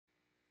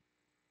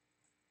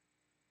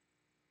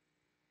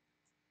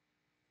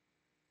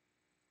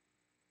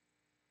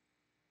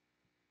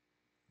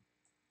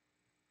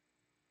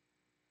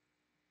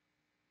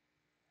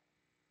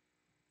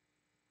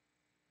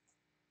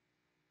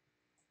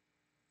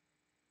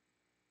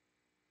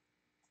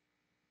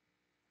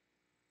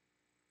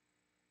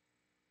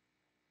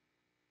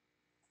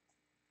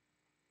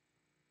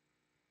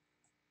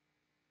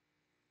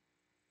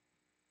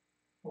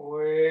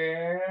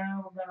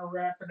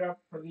warmed up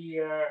for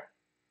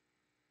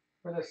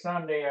the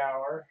Sunday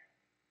hour,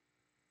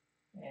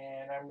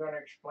 and I'm going to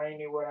explain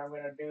to you what I'm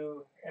going to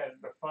do as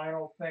the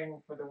final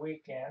thing for the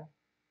weekend.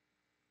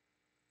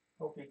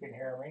 Hope you can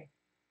hear me.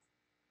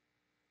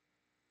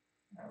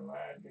 I'm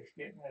just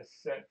getting this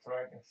set so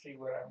I can see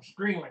what I'm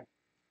streaming.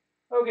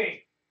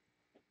 Okay.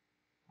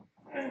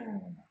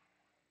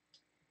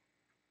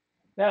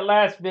 That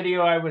last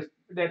video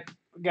that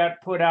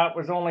got put out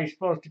was only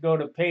supposed to go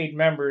to paid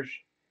members.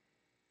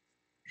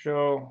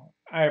 So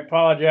I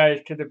apologize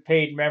to the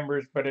paid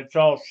members, but it's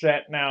all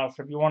set now.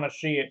 So if you want to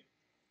see it,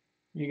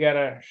 you got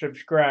to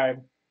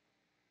subscribe.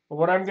 But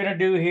what I'm going to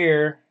do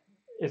here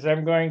is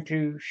I'm going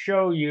to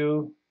show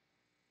you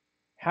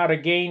how to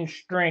gain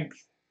strength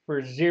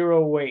for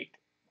zero weight.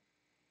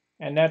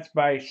 And that's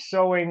by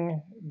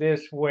sewing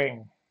this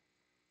wing.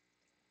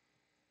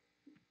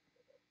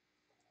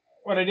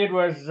 What I did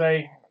was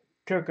I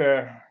took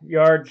a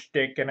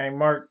yardstick and I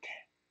marked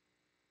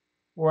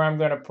where I'm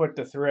going to put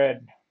the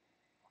thread.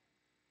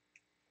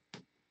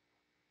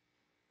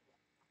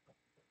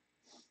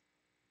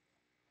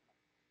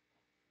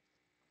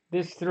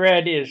 This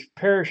thread is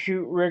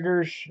Parachute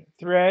Riggers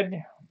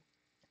thread.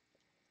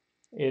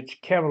 It's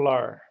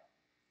Kevlar.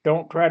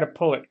 Don't try to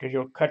pull it because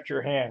you'll cut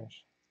your hands.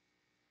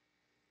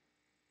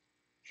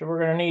 So we're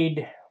going to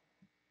need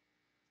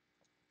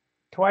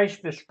twice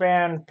the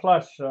span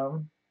plus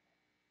some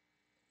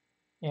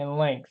in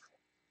length.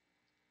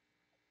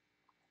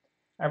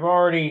 I've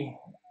already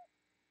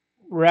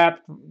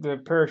wrapped the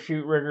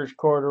Parachute Riggers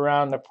cord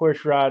around the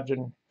push rods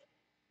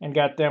and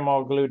got them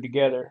all glued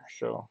together.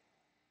 So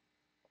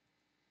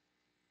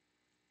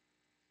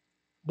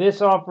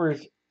this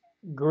offers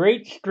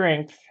great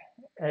strength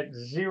at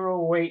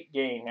zero weight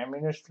gain. I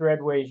mean, this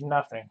thread weighs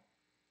nothing.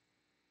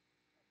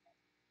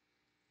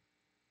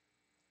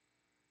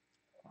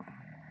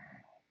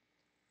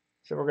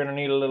 So we're going to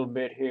need a little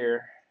bit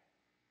here.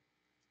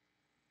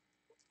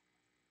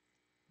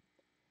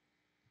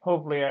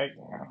 Hopefully I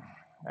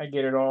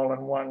get it all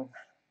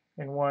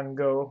in one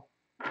go.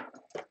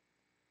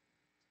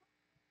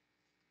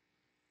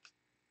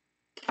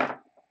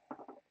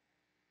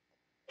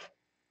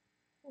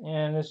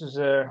 And this is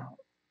a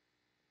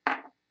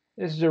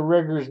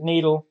Riggers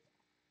needle.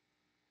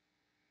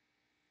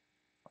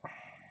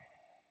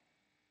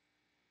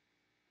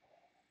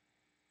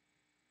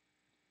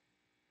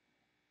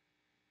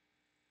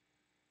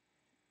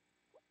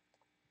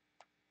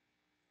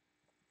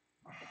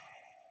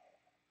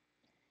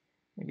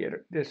 Get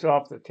this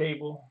off the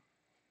table.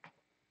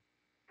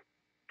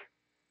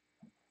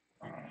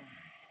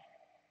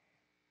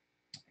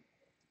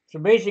 So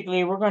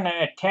basically, we're going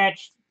to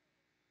attach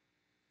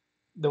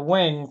the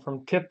wing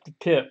from tip to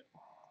tip.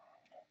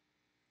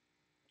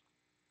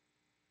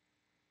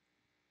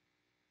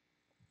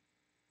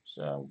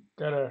 So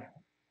I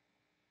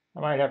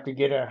might have to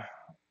get a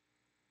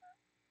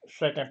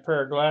second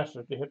pair of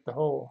glasses to hit the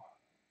hole.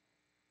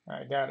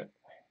 I got it.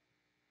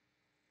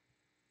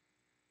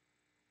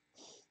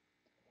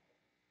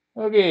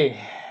 Okay.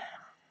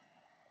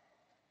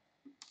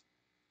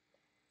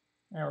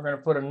 Now we're going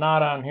to put a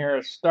knot on here,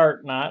 a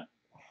start knot.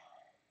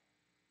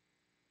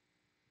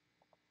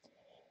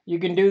 You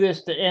can do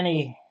this to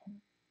any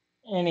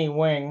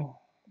wing,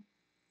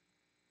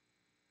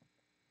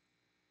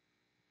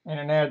 and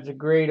it adds a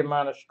great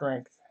amount of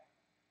strength.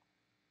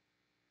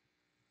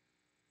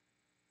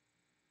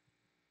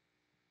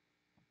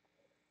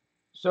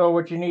 So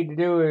what you need to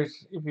do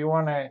is, if you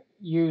want to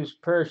use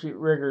Parachute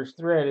Riggers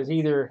thread, is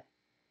either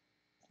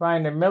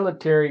find a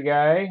military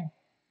guy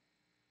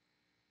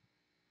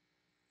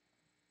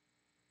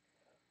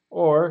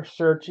or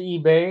search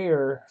eBay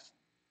or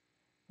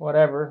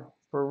whatever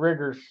for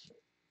Riggers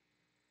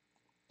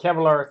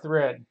Kevlar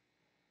thread.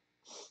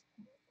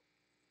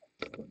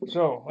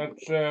 So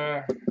let's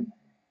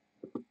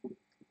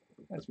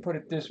put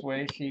it this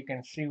way so you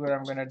can see what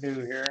I'm going to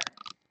do here.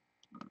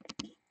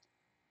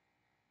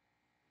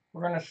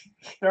 We're going to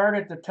start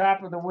at the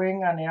top of the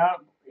wing on the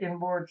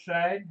inboard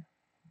side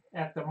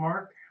at the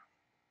mark,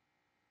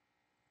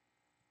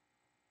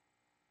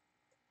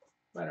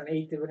 about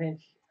 1/8 of an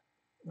inch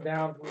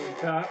down from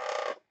the top.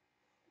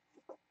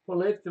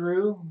 Pull it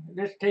through.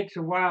 This takes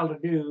a while to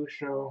do,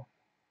 so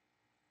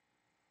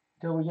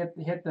until we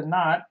hit the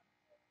knot.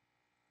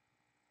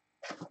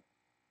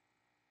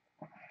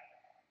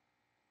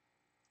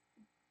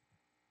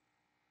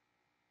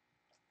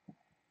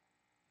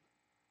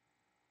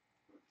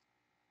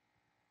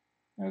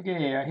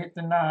 Okay, I hit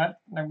the knot,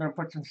 and I'm going to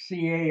put some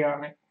CA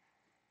on it.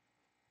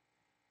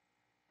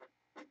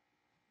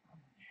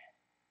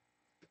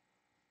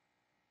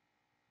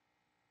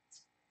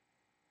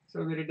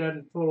 So that it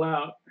doesn't pull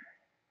out.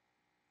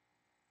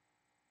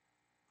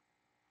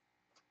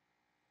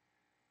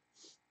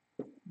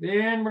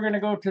 Then we're going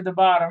to go to the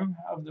bottom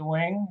of the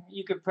wing.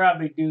 You could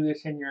probably do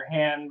this in your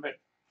hand, but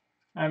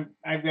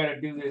I've got to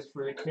do this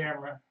for the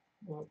camera.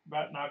 We'll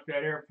about knock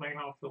that airplane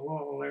off the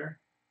wall there.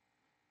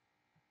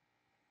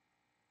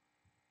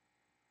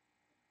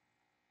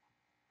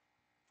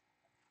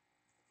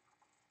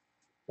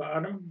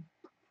 Bottom.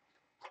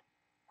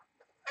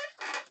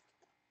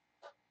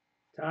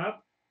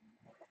 top,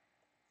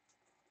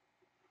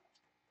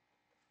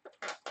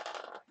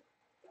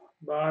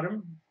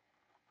 bottom,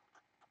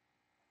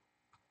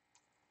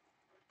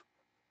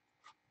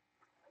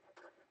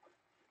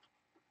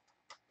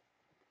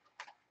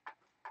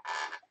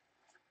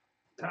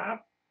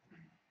 top,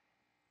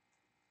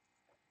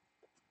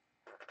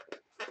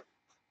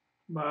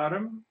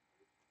 bottom,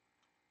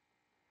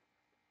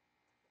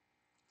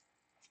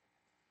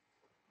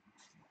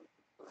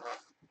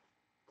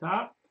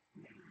 top,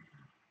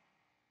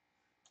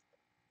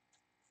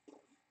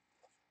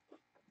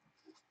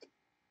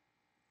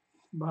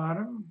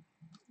 bottom.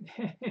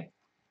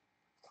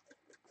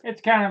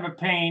 It's kind of a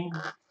pain,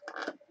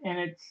 and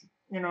it's,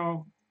 you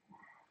know,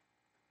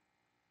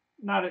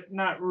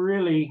 not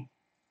really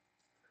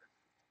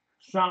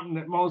something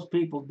that most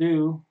people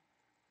do.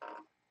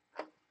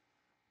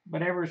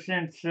 But ever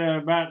since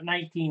about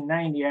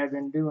 1990, I've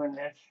been doing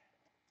this.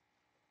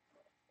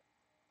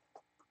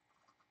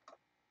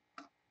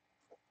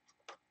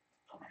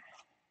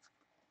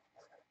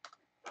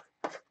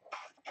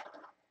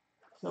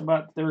 So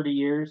about 30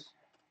 years.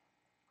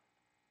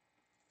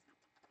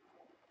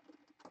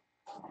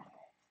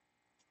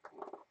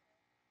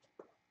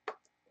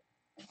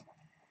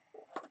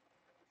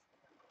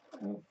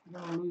 Oh, I'm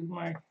gonna lose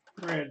my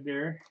thread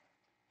there.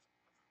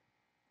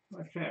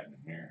 What's happening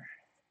here?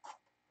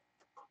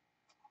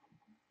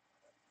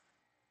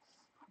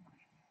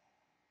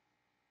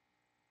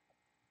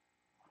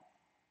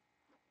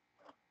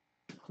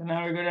 So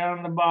now we go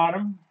down the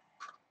bottom.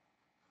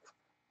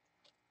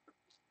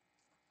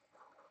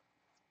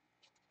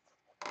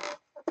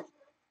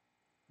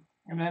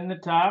 And then the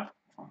top.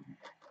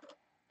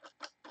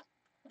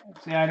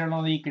 See, I don't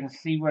know that you can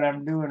see what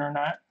I'm doing or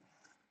not,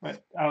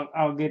 but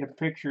I'll get a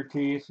picture to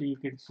you so you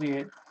can see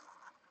it.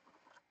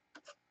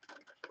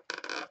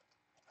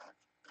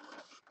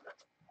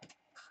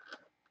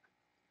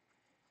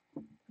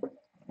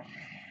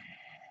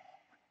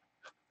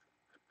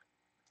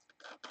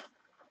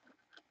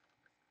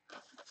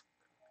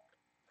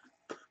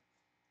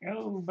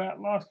 Oh,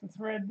 about lost the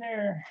thread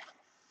there.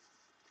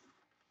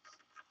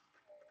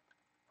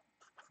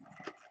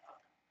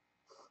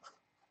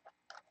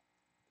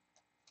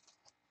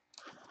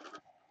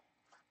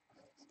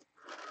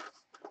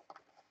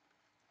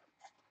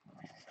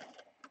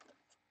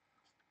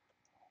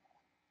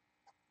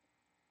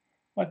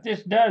 What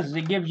this does is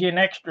it gives you an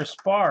extra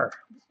spar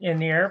in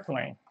the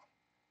airplane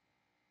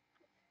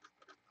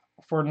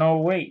for no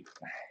weight.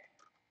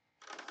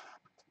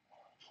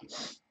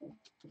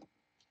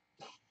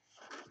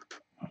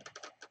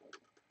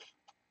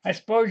 I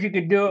suppose you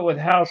could do it with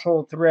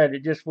household thread.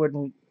 It just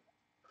wouldn't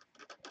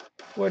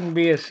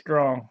be as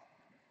strong.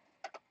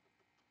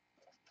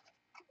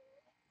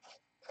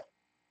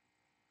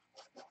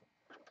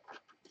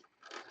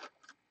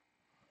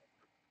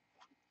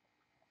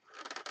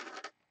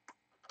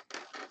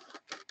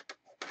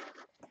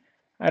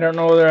 I don't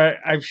know whether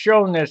I've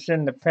shown this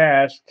in the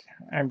past.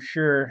 I'm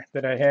sure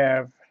that I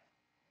have.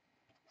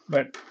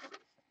 But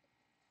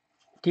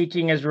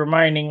teaching is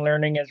reminding,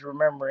 learning is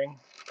remembering.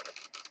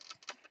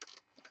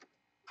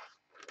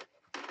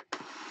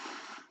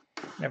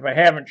 If I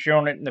haven't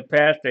shown it in the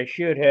past, I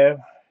should have.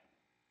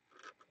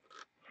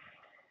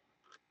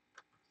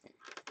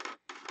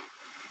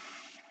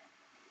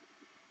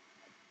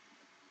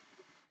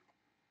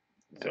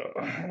 So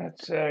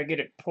let's get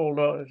it pulled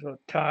out to the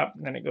top,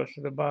 and then it goes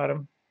to the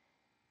bottom.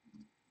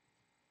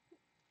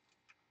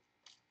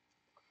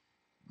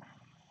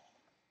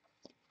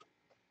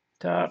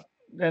 Top,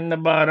 then the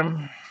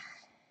bottom.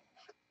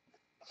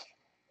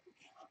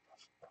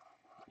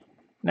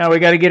 Now we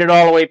got to get it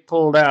all the way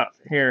pulled out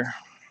here.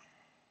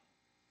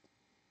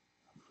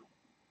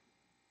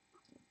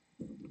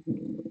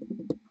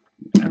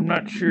 I'm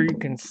not sure you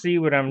can see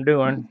what I'm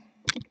doing.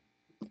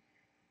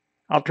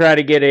 I'll try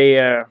to get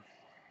a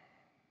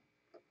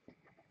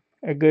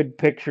good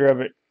picture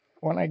of it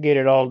when I get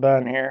it all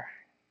done here.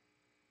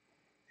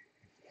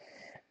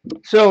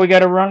 So we got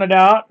to run it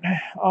out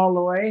all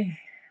the way.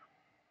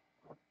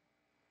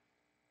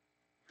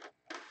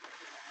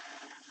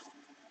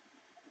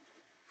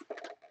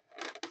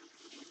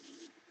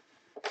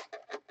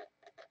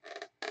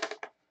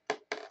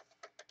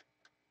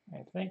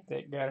 I think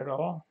that got it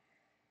all.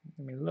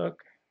 Let me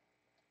look.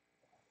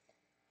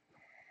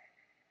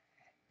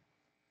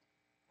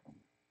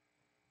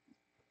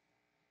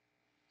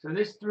 So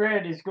this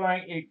thread is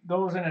going, it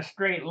goes in a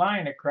straight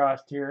line across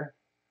here.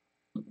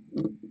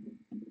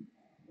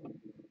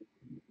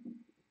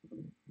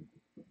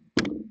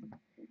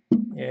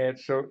 Yeah,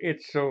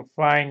 it's so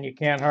fine you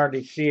can't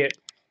hardly see it.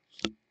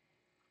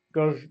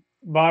 Goes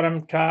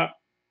bottom, top,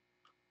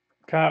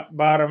 top,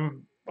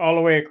 bottom, all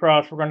the way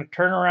across. We're going to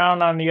turn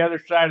around on the other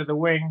side of the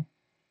wing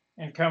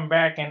and come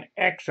back and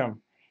X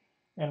them.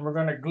 And we're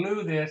going to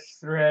glue this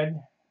thread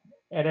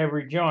at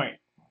every joint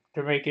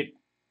to make it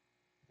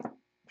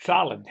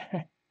solid.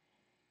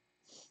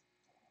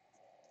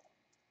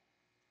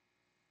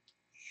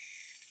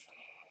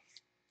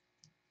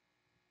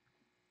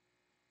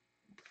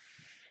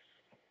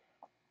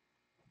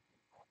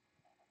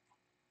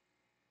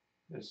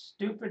 The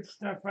stupid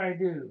stuff I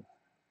do.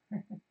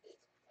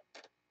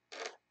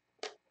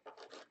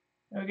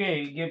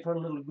 Okay, you put a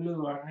little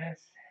glue on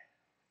this.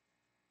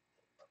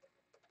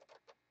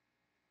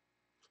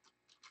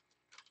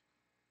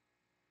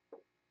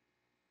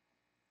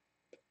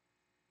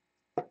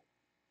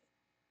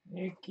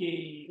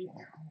 Okay,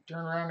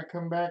 turn around and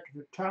come back to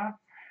the top.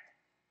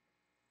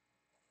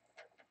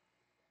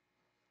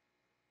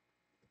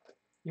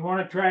 You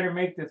want to try to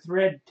make the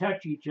thread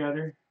touch each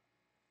other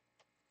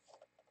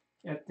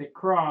at the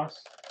cross.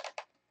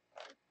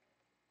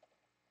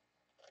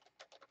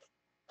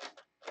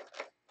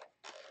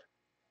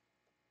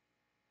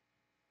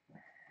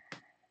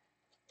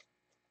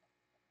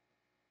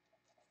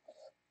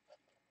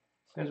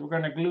 Because we're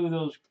going to glue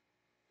those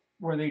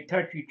where they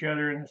touch each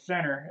other in the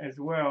center as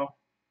well.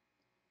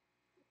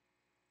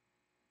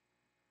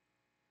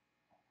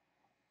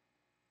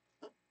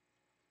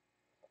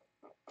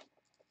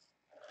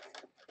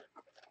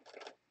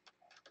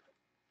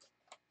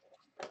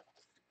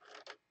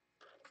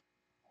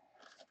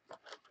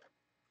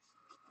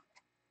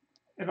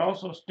 It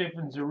also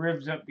stiffens the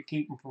ribs up to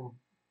keep them from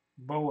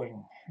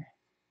bowing.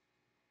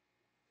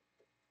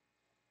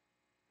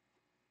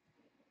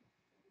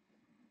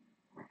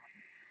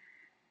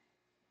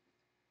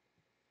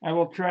 I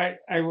will try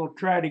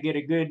to get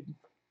a good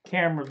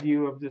camera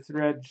view of the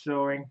thread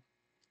sewing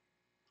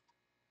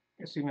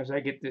as soon as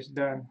I get this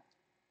done.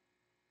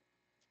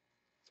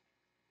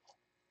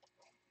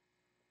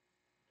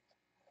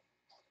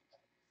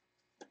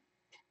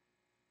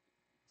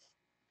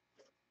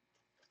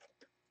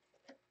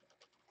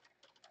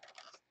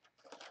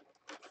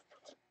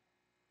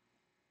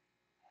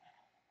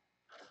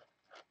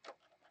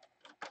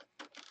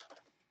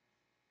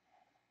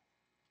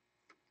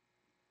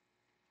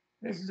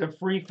 This is a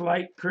free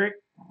flight trick.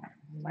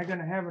 Am I going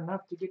to have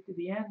enough to get to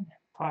the end?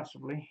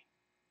 Possibly.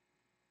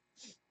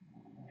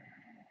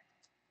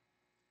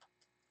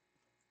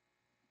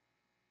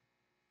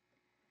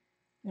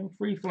 And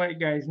free flight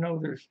guys know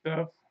their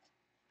stuff.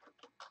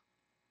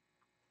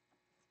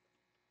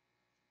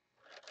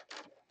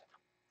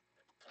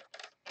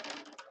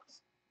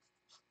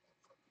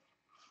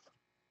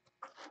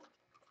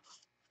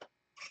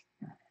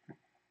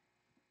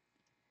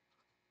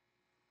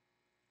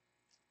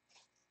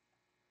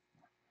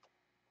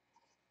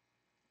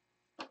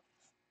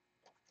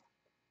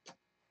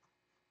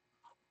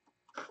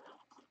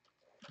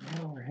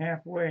 Well, we're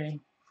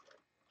halfway.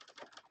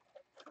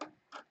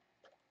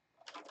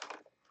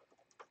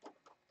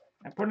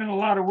 I put in a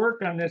lot of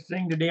work on this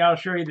thing today. I'll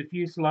show you the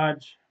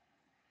fuselage.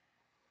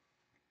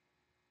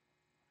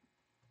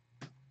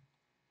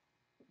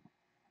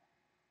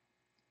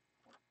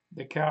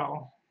 The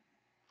cowl.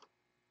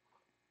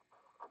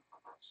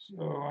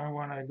 So I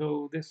want to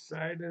go this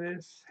side of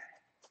this.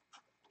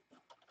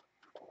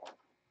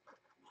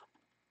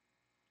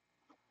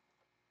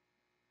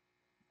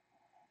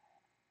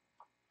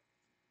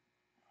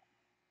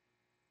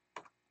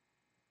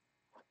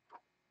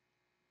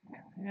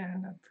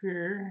 And up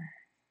here.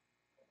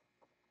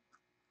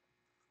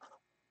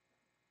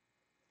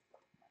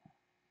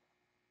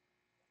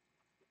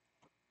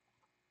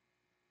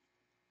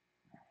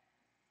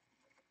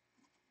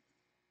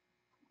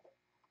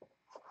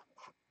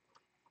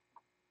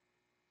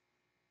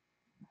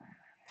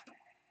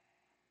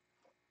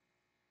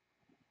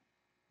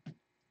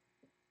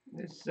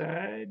 This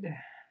side.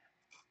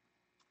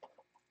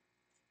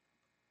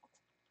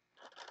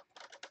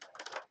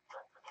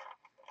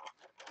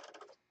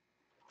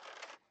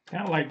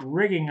 Kind of like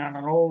rigging on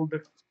an old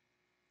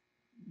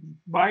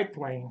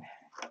biplane.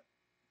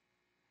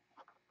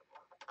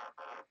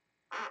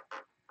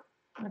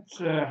 Let's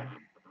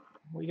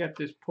we got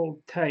this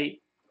pulled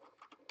tight.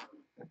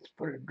 Let's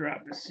put a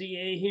drop of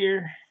CA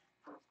here.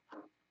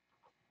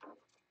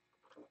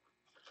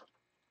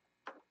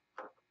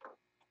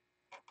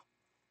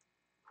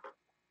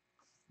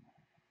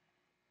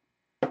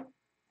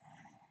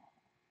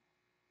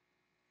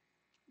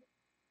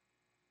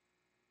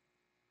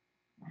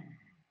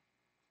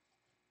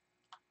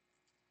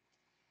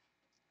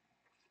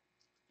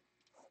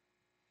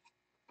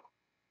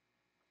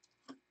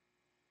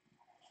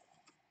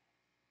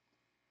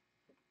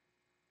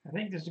 I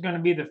think this is going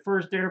to be the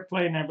first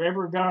airplane I've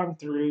ever gone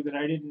through that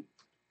I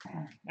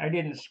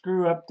didn't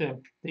screw up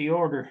the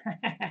order.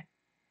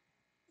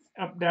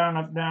 Up, down,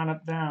 up, down,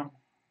 up, down.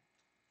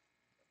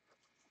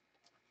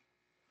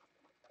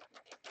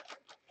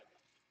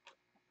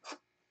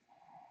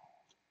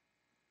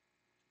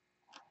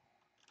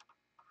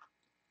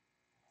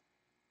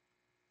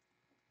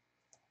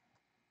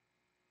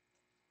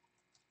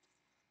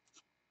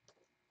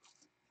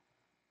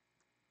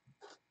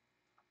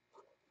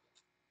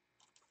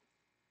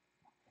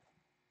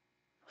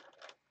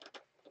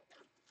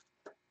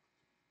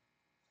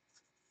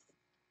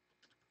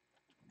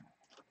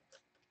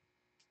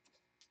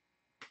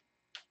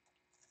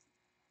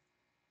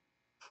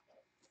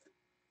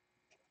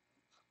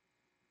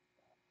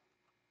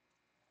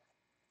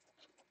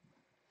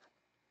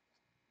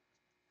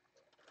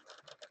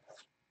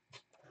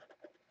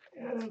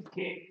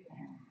 Okay.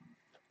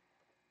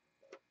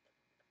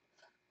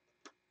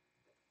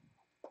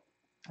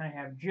 I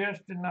have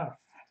just enough.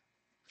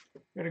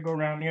 Gotta go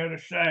around the other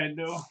side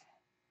though.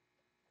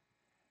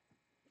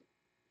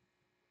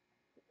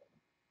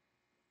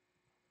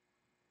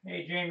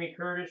 Hey, Jamie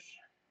Curtis.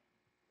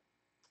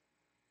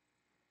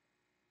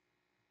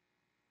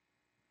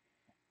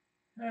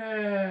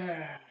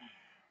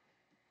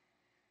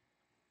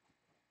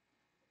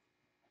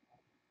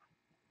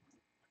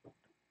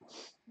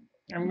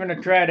 I'm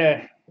gonna try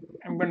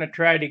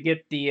to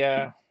get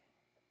the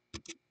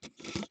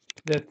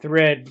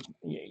thread.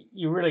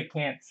 You really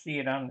can't see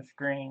it on the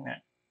screen,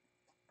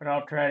 but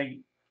I'll try to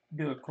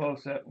do a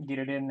close up and get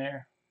it in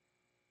there.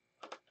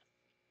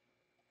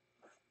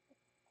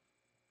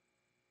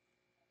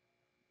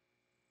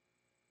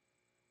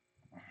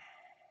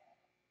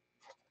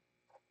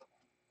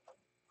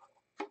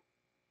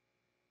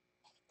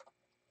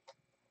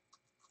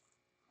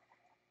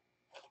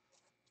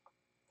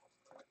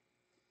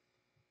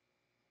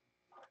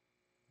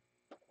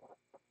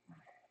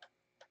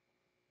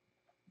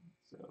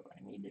 So I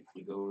need it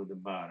to go to the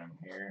bottom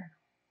here.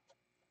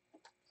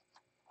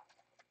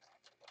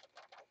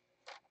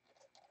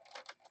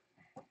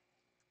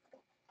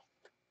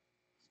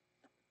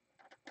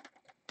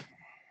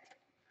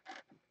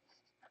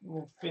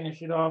 We'll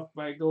finish it off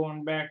by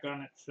going back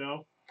on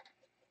itself.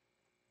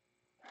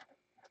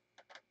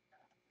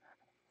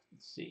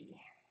 Let's see.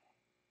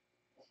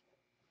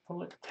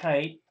 Pull it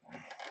tight.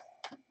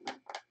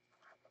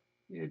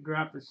 Get a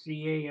drop of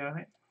CA on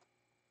it.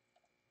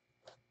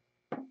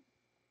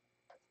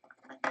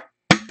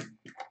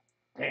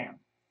 Damn.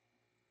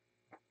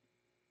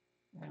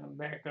 And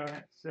back on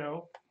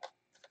itself.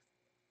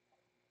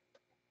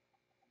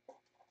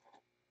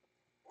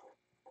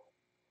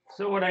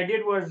 So what I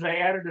did was I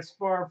added a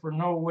spar for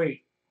no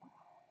weight.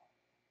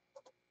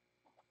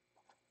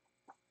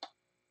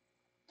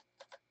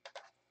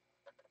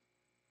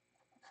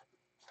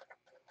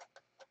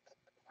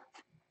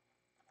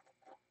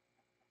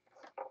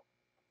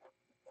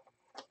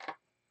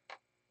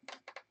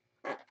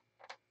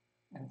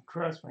 And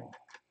trust me,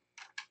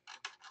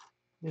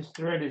 this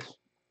thread is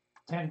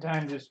 10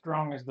 times as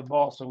strong as the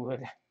balsa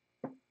wood.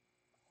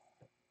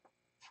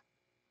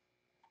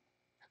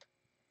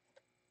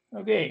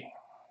 Okay,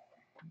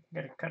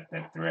 gotta cut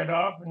that thread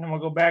off and then we'll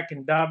go back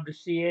and daub the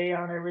CA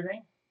on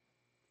everything.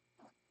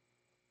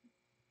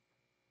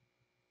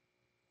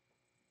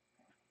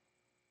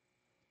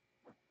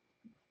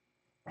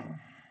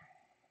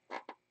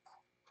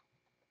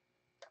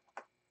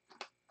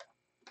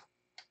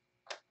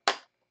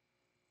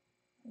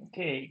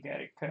 Okay,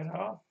 got it cut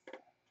off.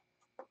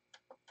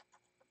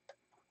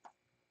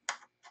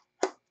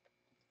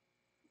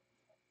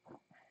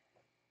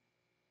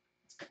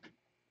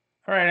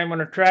 All right, I'm going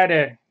to try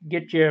to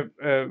get you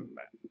a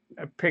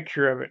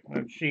picture of it.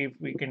 Let's see if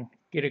we can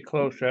get a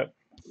close up.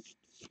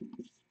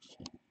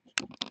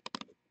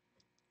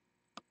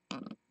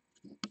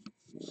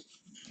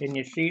 Can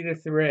you see the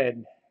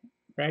thread?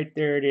 Right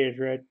there it is,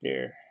 right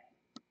there.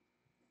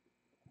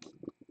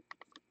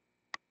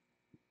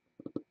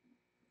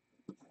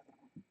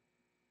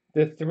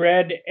 The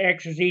thread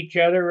X's each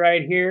other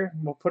right here.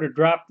 We'll put a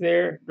drop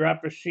there,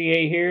 drop of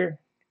CA here,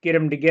 get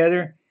them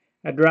together.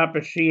 A drop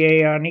of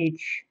CA on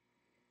each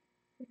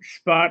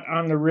spot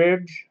on the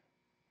ribs.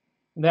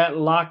 That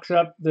locks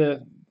up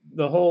the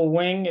whole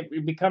wing.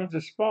 It becomes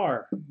a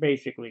spar,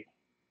 basically.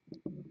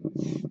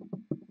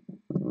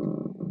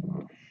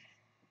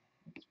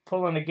 It's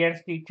pulling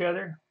against each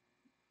other.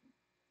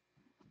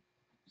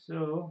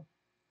 So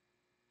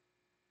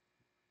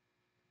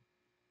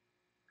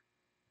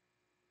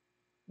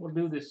we'll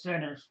do the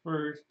centers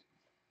first.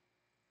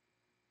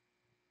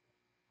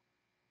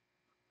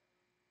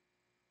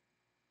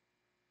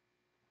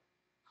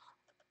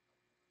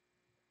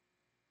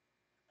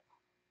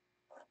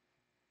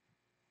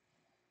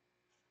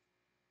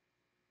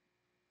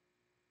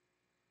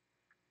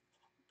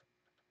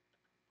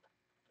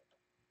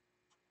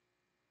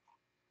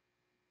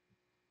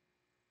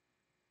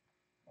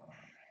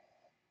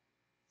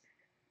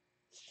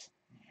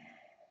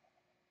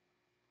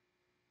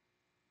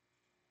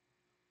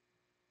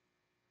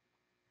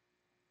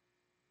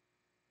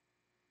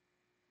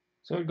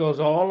 So it goes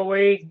all the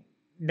way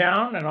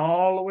down and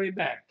all the way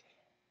back.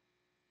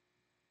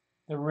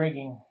 The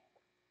rigging.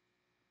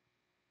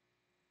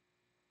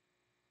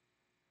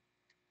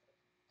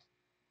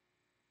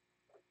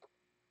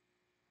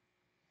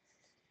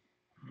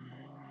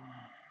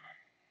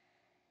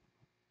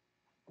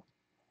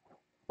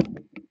 Of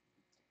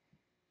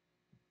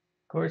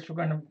course, we're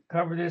going to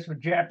cover this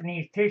with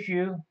Japanese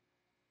tissue,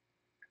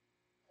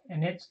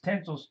 and its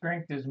tensile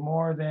strength is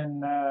more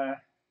than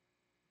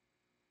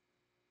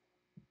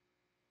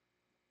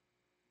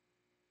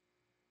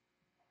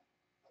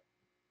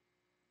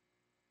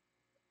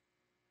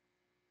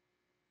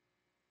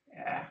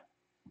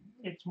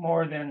it's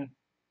more than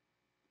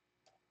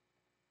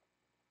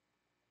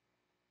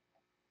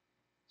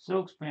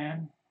silk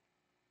span.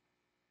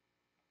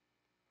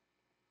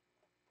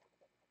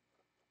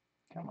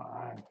 Come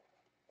on.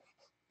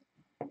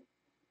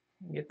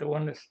 Get the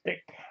one to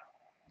stick.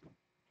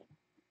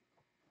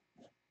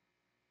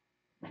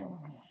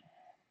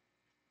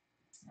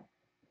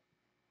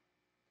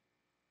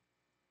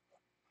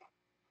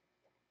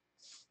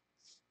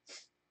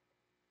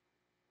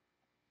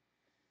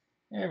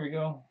 There we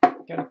go.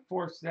 Gotta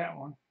force that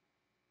one.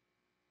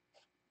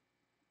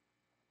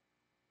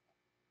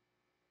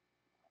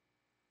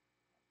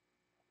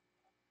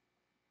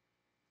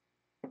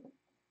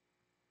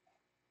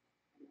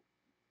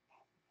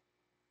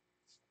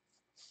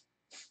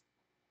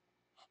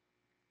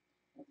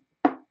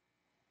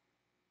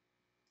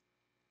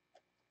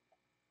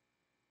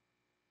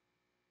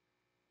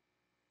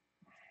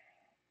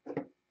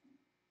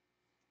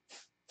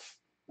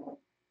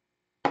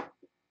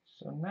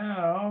 So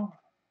now,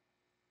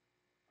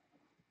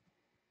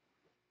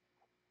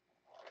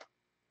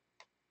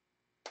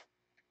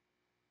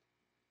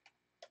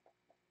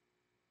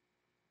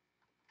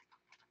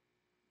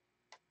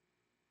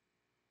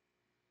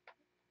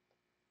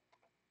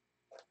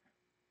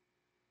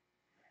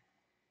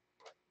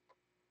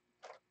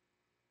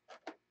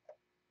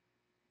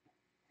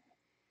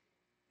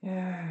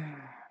 yeah.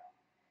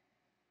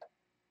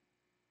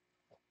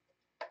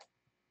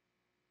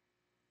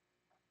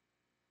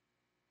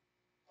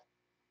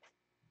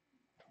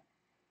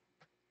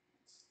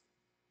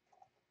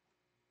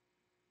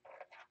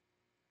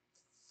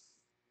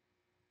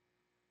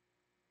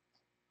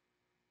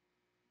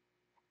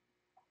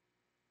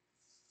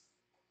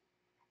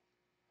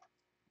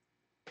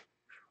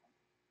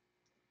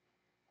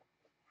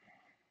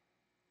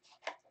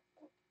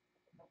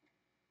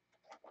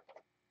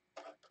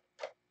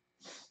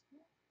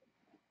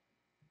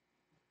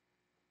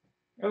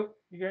 Oh,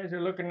 you guys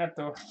are looking at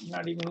the,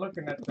 not even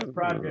looking at the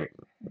project.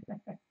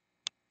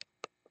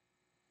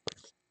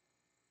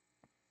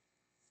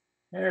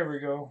 There we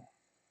go.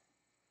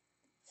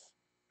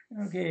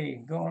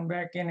 Okay, going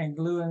back in and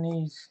gluing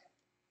these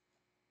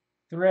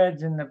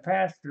threads in the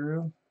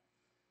pass-through.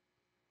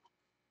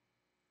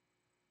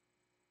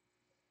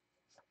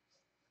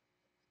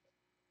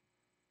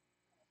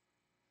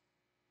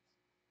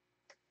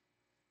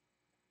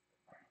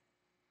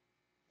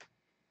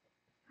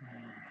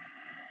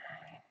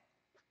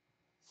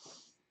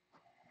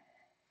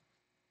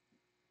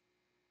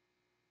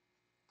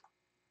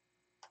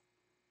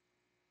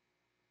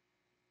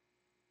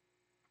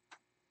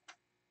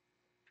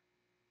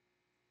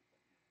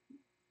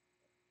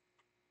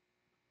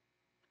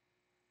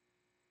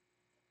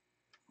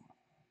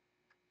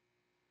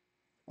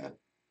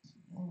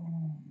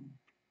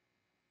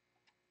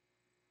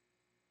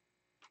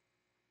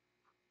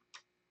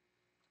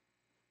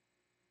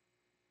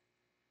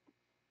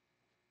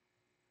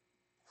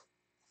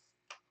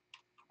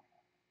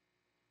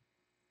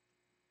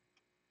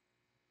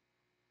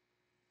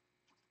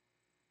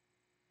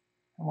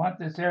 I want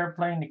this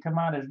airplane to come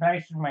out as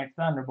nice as my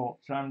Thunderbolt,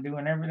 so I'm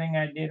doing everything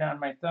I did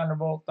on my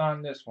Thunderbolt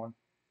on this one.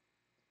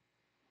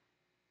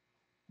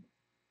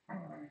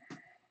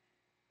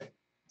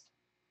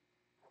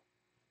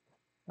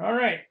 All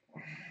right.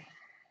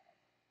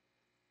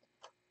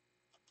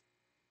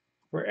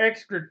 For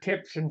extra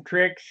tips and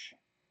tricks,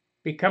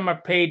 become a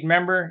paid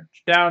member.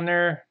 It's down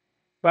there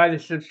by the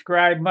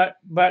subscribe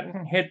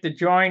button. Hit the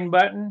join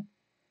button.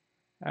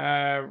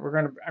 I'm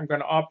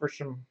gonna offer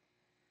some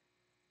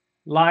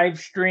live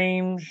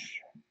streams,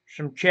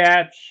 some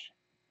chats,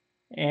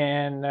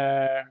 and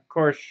of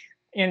course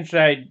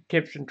inside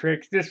tips and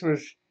tricks. This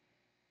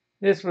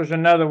was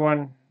another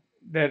one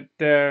that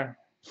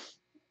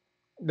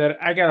that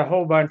I got a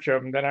whole bunch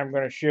of them that I'm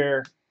going to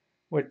share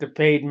with the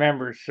paid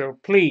members. So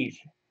please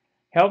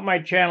help my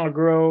channel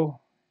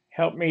grow.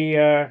 Help me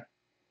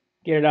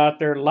get it out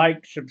there.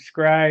 Like,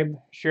 subscribe,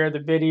 share the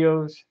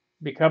videos,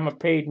 become a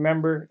paid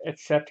member,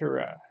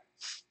 etc.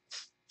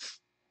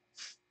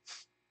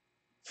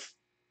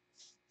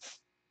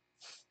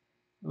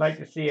 Like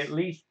to see at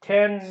least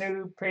 10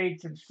 new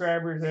paid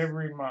subscribers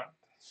every month.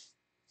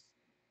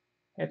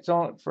 It's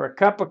only for a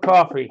cup of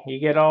coffee. You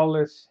get all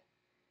this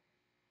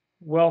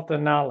wealth of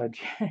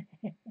knowledge.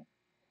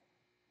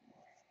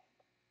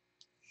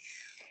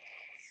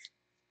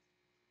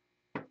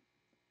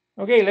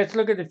 Okay, let's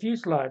look at the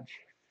fuselage.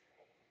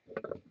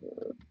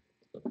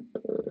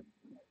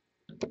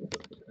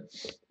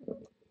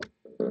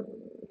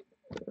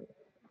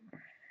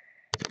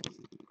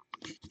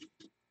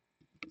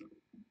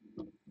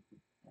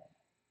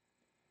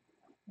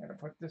 Gotta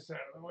put this out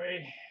of the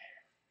way.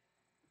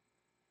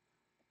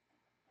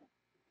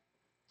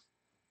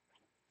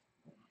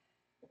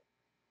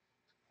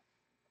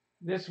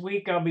 This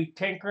week I'll be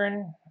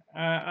tinkering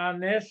on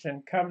this,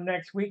 and come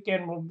next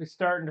weekend we'll be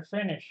starting to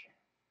finish.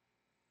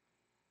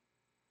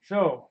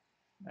 So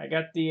I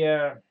got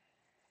the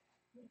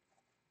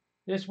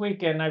this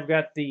weekend I've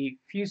got the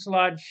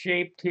fuselage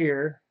shaped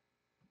here.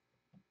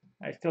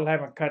 I still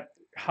haven't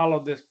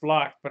hollowed this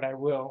block, but I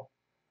will.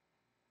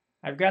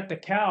 I've got the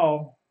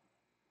cowl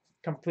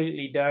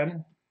completely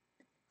done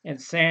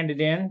and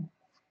sanded in,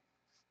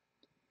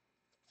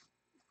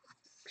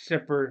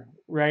 except for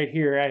right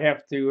here I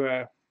have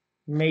to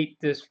mate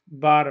this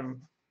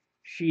bottom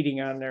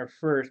sheeting on there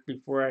first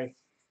before I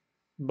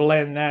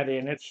blend that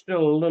in. It's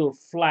still a little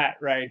flat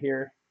right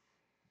here,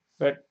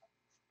 but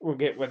we'll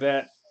get with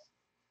that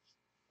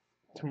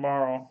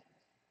tomorrow.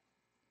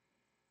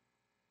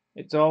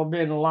 It's all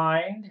been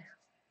lined.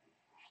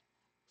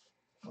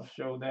 We'll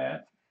show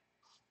that.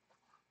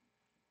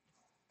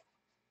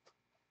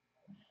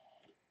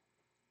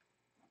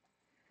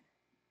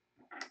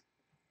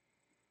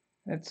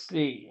 Let's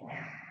see.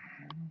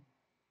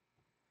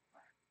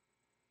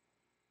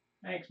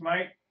 Thanks,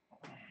 Mike.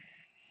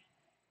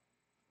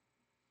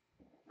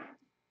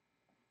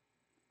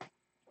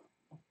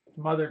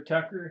 Mother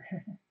Tucker,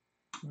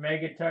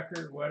 Mega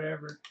Tucker,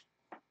 whatever.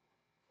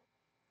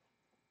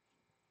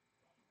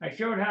 I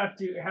showed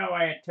how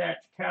I attach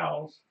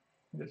cowls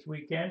this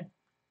weekend.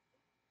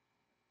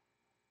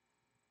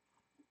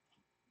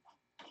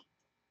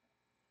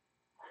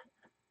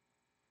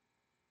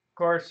 Of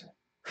course,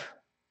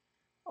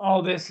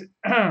 all this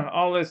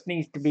all this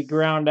needs to be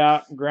ground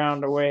out and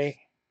ground away.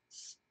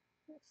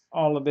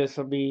 All of this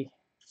will be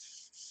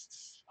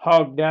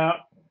hogged out.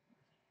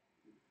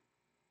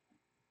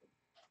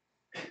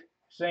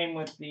 Same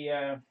with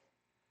the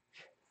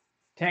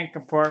tank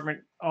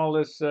compartment. All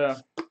this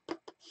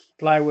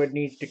plywood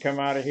needs to come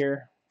out of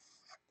here,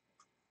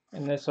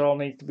 and this all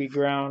needs to be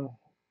ground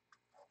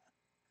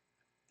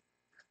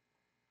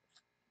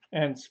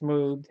and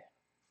smoothed.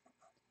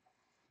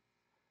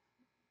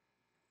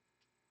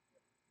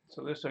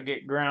 So this will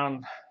get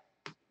ground.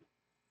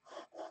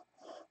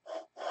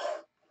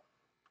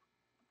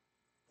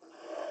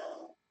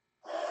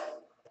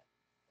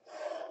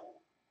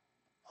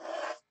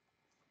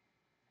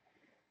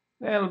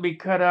 That'll be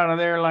cut out of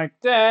there like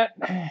that.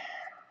 I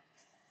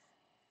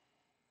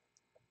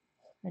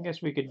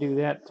guess we could do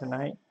that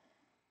tonight.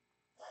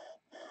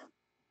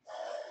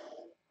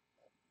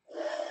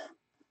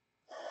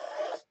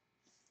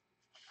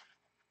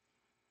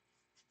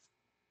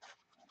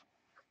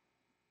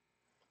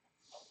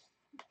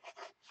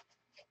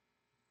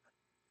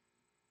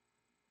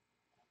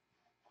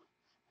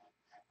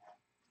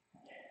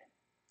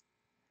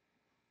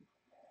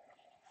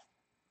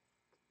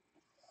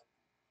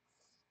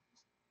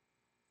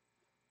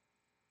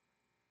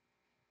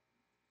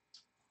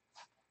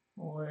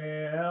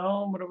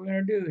 Well, what are we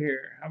going to do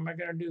here? How am I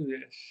going to do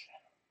this?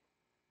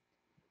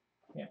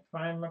 Can't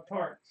find my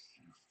parts.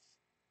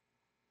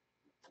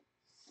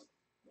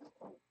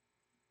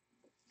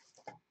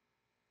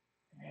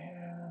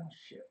 Yeah,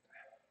 shit.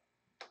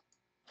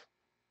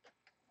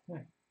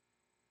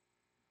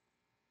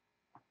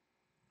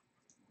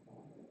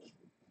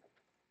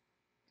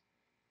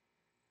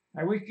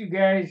 I wish you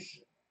guys,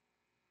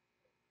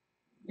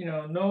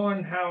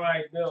 knowing how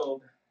I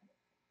build,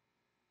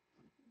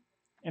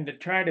 and to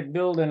try to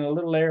build in a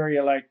little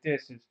area like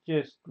this is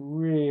just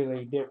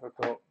really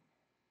difficult.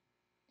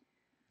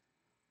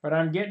 But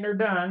I'm getting her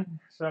done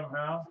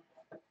somehow.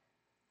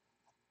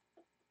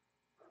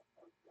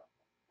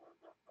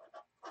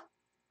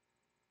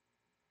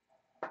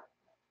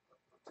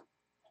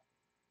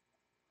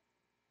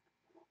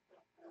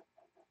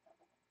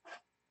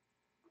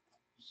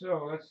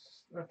 So let's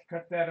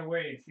cut that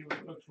away and see what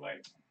it looks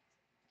like.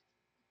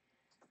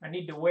 I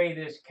need to weigh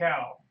this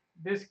cowl.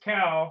 This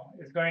cowl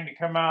is going to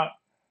come out.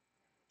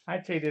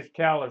 I'd say this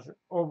cowl is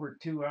over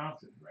 2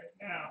 ounces right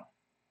now.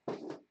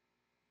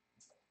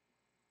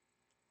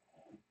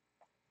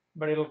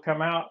 But it'll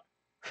come out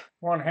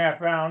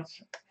 1/2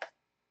 ounce.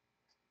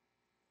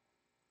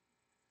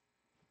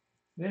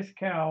 This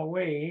cowl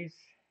weighs,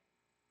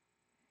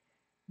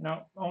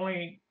 no,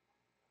 only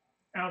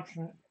ounce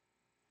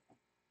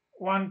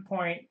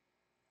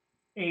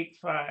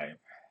 1.85.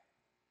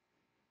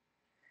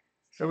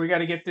 So we got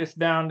to get this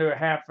down to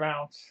 1/2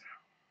 ounce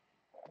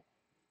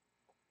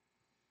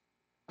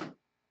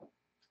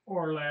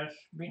or less.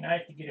 It'd be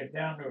nice to get it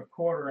down to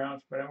 1/4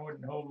 ounce, but I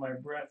wouldn't hold my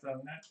breath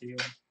on that deal.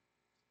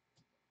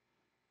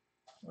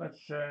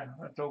 Let's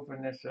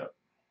open this up.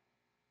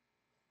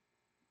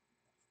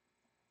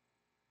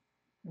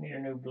 I need a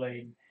new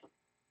blade.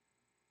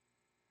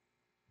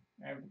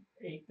 I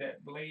ate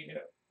that blade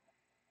up.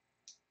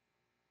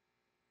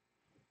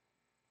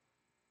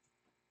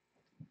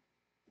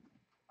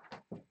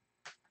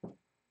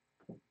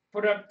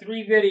 Put up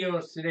 3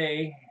 videos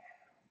today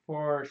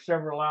for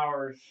several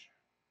hours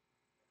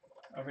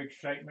of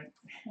excitement,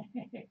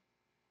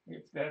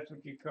 if that's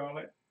what you call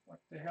it.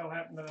 What the hell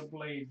happened to the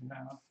blades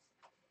now?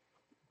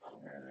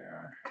 There they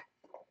are.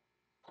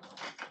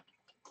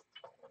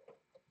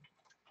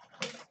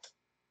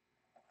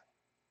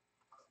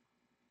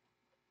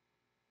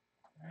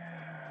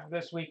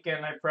 This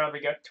weekend I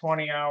probably got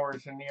 20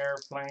 hours in the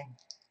airplane.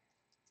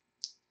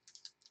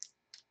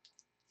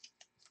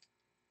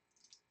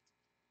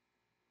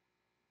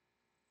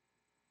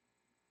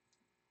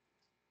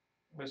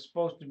 It was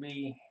supposed to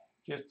be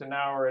just an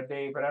hour a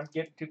day, but I'm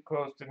getting too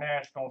close to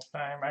nationals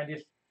time. I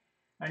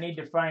need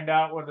to find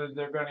out whether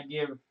they're going to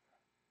give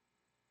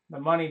the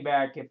money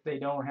back if they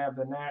don't have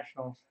the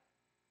nationals.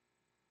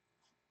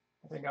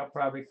 I think I'll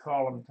probably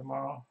call them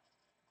tomorrow.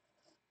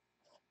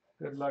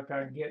 Good luck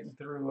on getting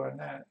through on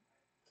that.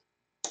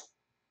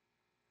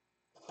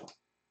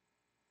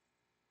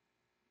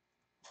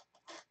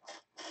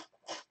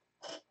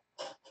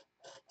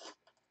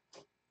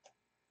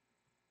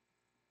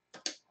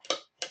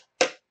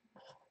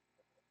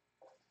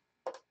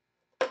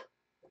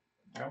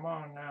 Come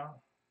on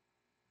now.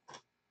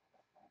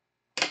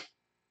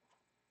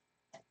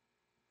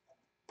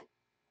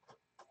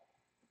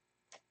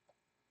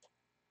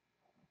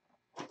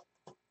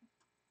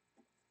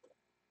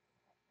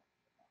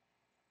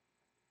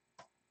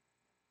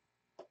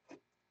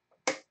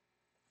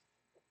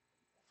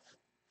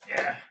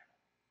 Yeah.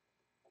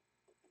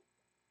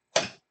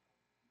 For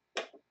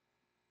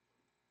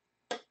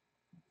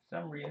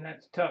some reason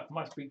that's tough.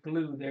 Must be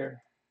glue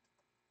there.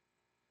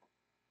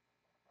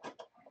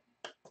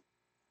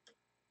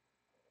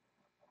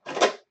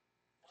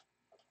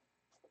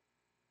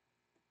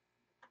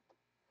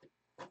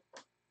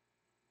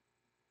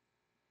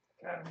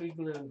 Gotta be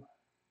glue.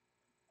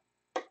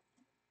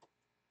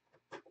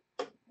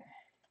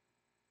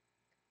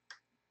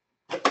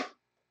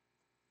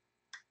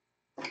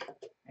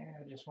 And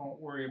I just won't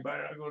worry about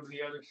it. I'll go to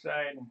the other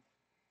side and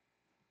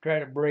try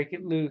to break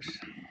it loose.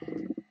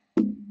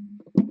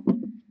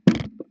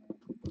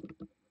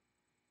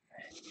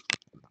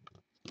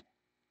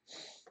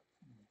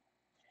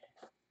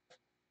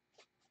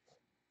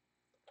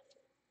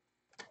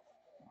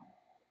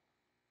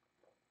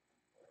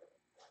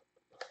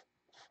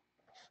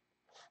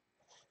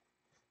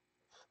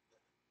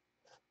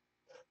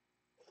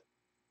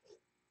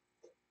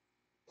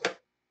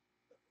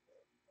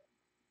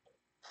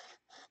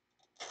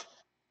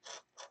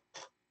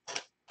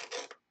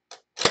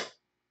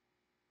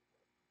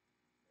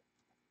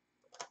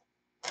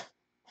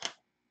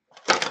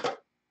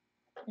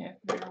 Yeah,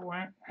 there it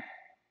went.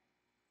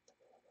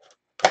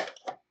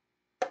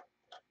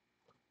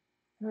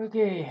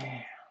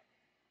 Okay.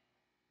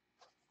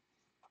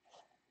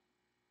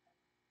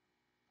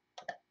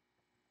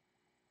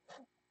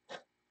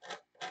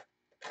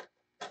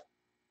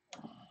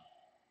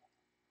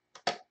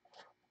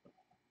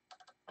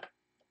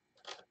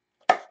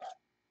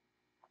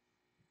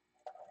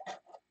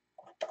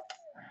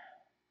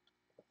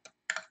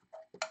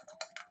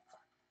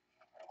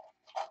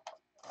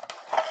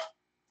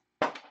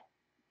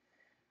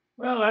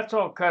 Well, that's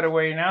all cut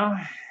away now.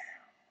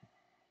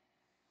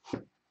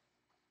 Need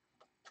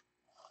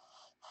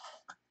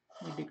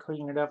to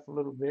clean it up a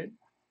little bit.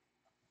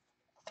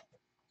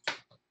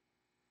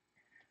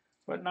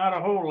 But not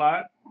a whole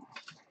lot.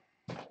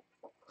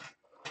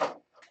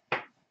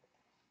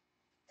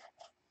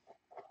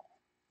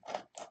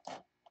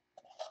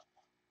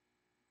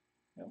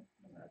 Nope,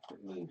 knocked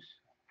it loose.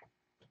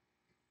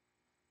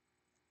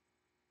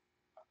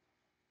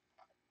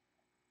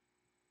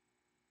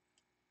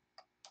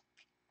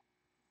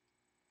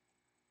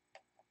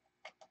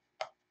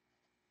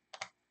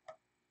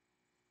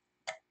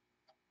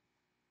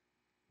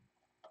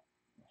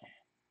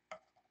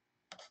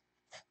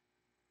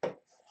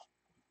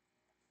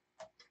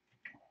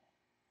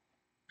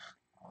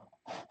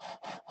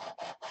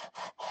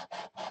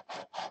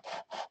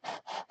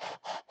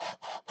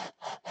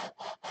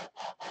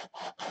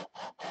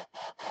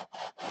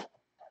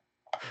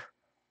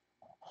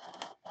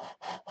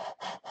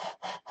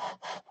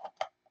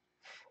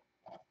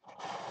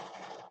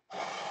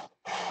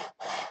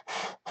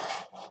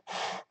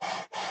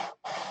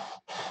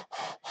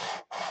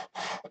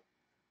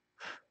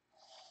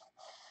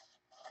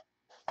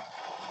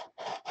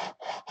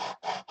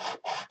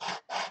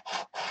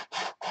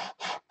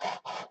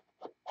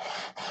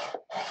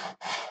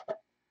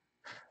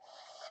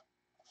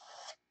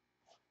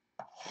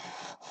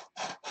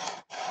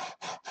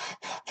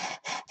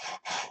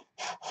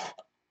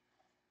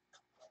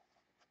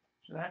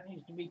 So that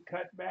needs to be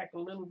cut back a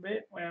little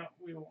bit. Well,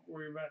 we won't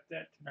worry about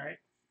that tonight.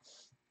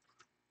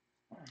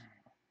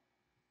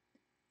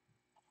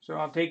 So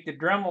I'll take the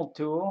Dremel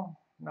tool,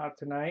 not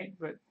tonight,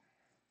 but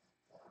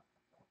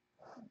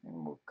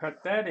and we'll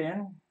cut that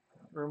in,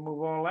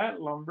 remove all that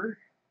lumber.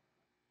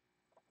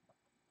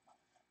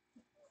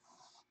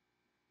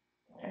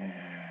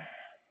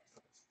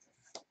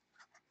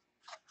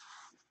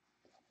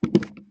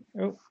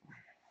 Oh.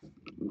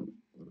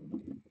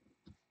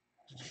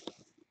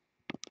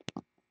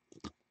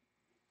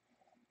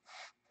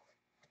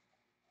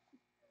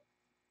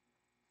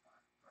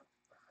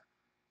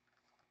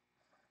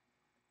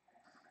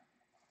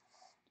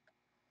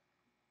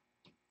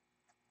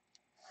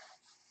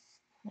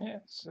 Yeah,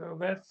 so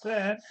that's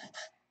that.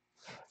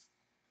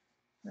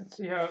 Let's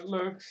see how it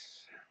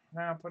looks.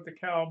 Now put the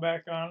cowl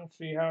back on,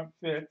 see how it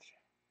fits.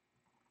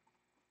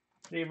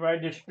 See if I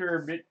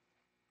disturbed it.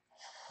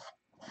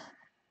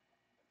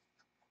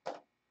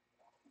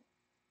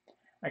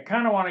 I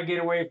kind of want to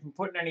get away from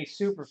putting any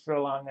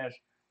superfill on this.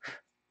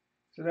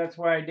 So that's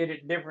why I did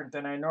it different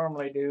than I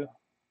normally do.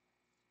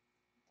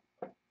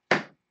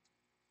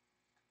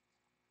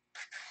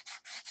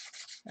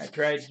 I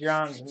tried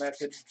John's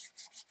method.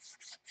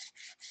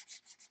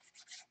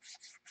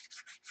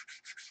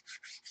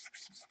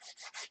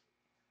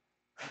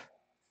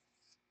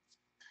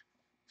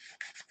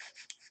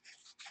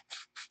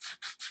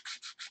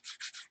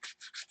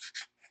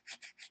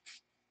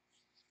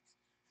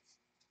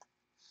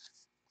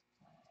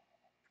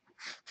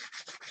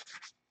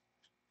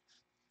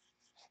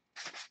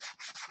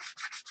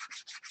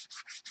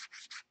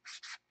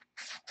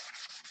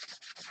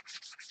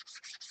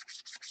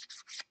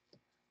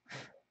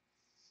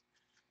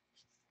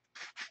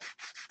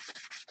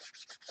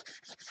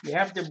 You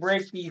have to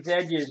break these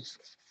edges.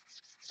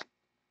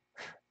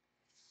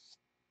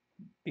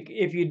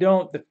 If you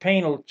don't, the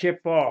paint will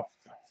chip off.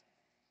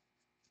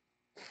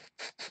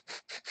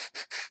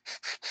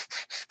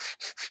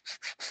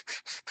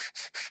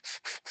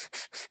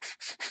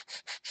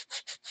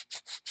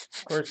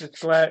 course,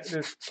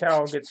 this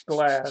cowl gets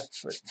glass,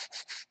 but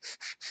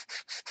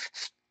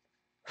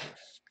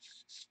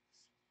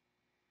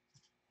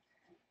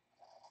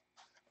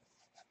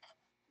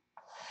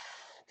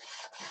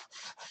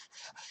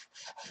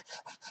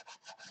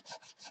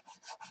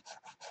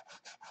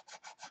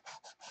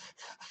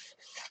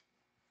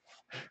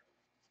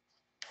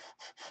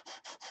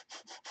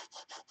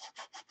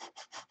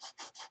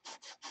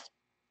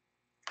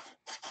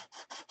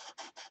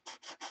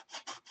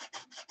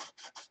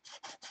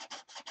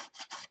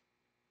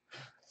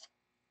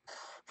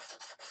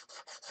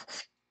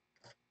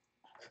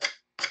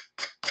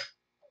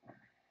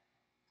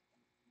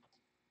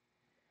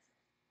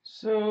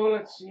so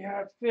let's see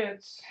how it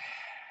fits.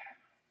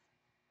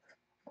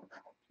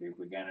 See if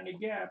we got any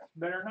gaps.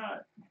 Better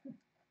not.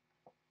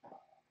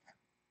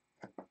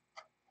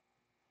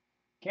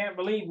 Can't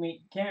believe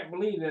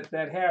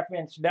that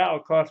half-inch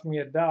dowel cost me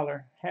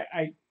 $1.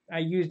 I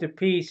used a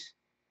piece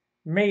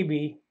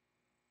maybe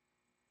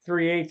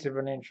 3/8 of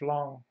an inch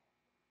long.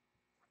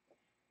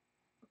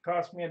 It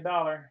cost me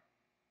 $1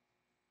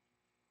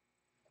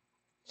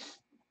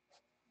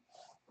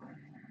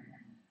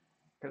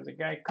 because the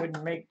guy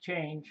couldn't make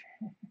change.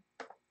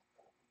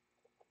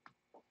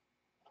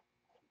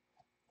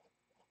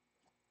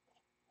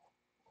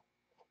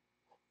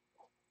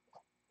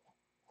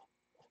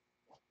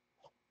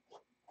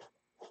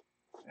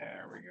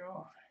 There we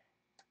go.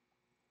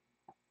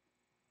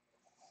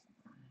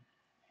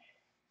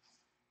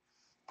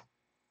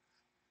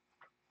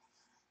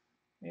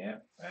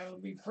 Yep, that'll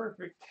be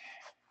perfect.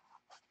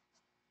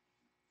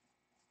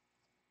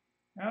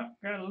 Oh,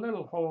 got a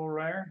little hole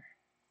there.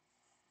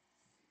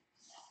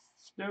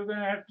 Still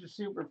gonna have to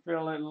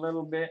superfill it a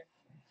little bit.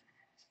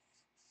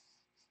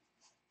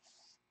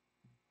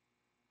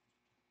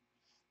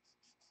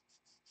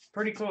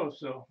 Pretty close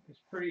though.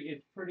 It's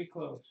pretty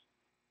close.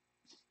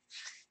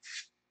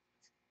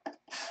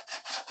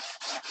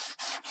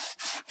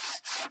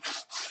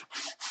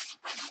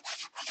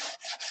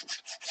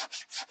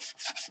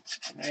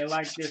 I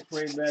like this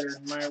way better,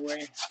 my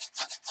way.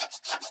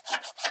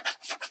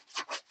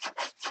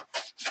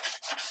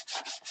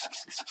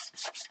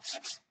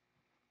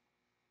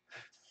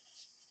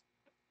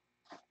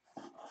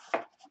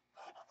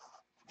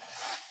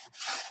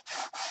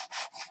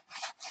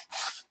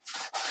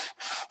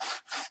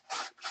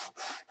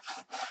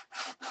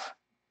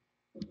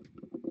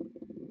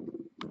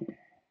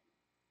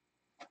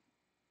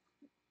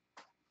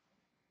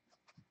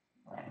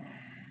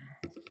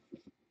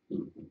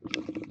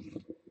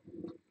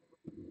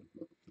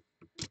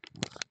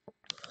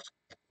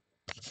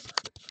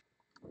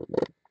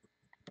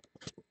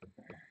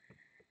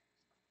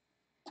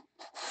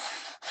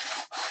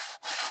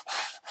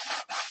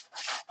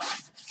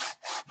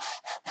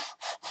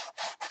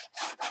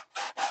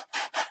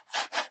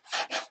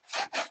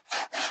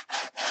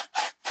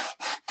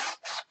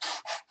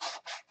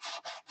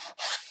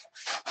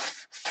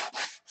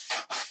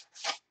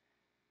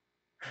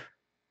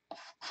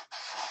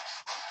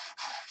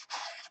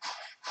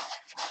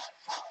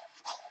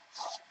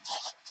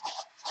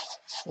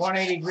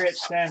 .180 grit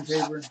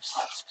sandpaper. If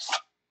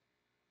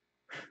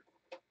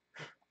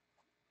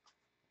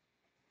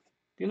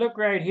you look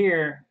right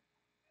here,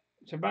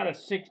 it's about a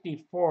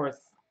 64th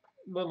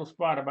little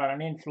spot, about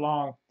an inch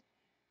long.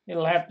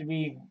 It'll have to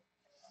be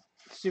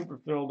super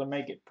filled to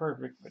make it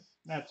perfect, but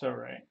that's all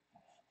right.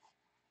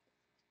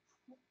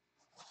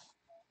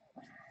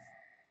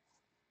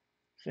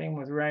 Same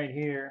with right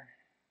here.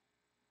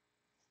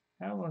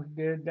 That one's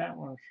good. That's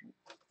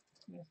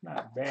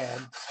not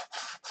bad.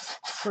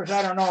 Of course,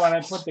 I don't know when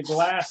I put the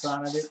glass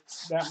on it.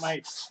 That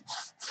might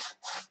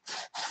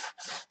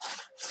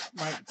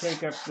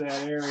take up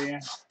that area.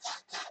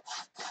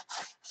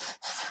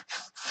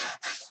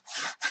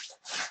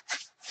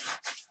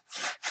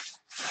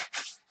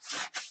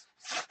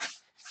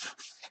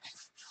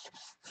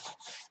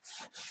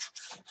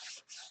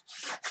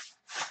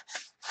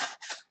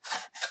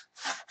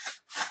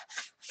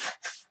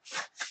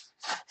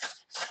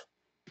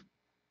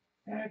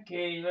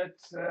 Okay,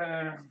 let's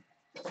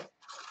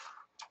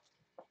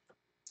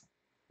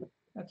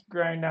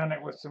grind on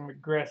it with some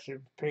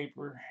aggressive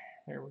paper.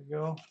 There we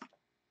go.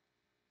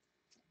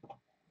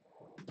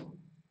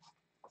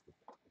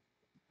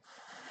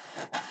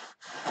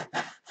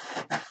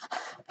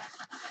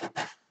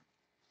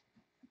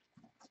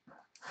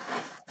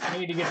 I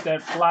need to get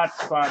that flat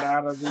spot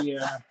out of the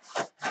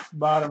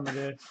bottom of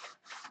this.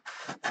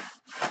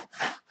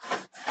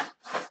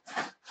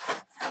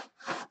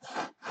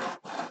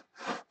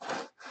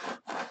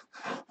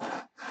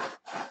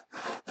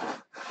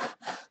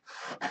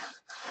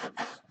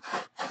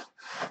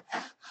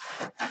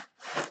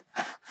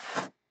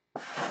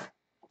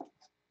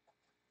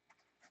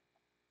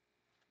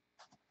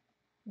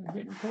 We're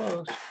getting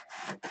close.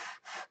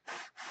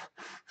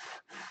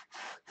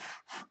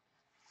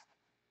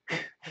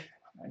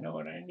 I know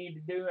what I need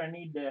to do. I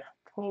need to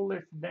pull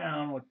this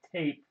down with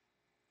tape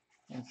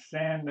and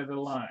sand to the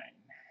line.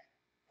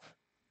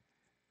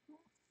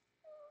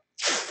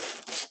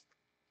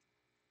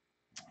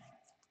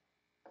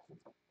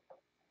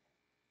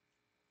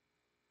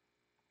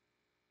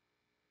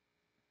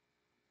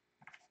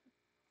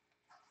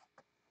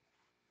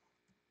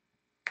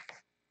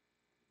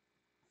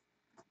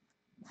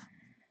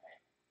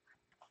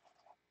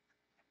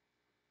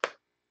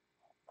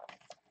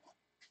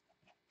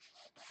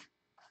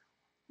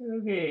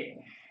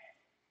 Okay.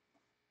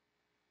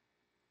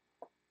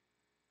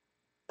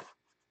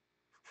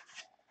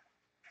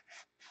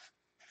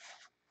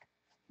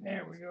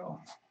 There we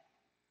go.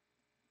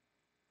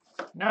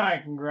 Now I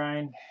can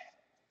grind.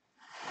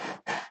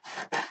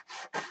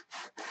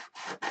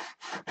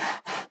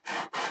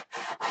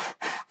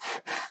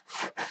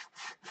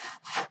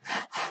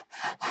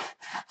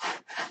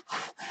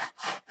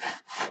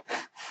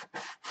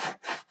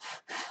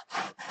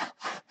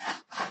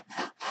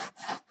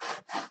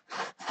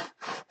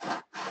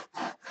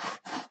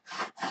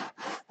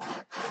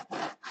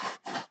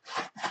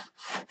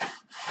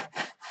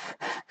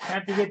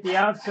 Have to get the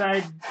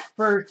outside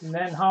first and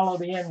then hollow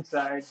the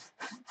inside.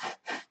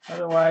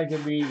 Otherwise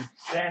it'll be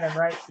standing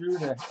right through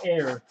the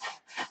air.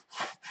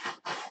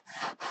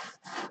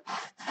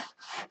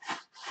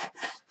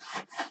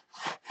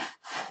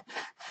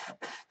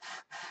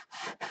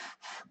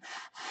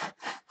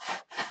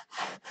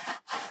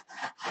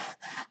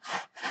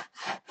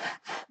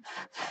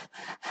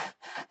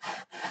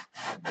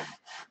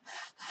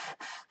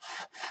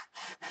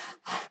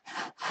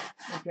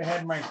 If I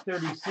had my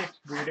 36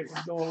 grit, it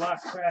would go a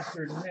lot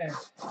faster than this.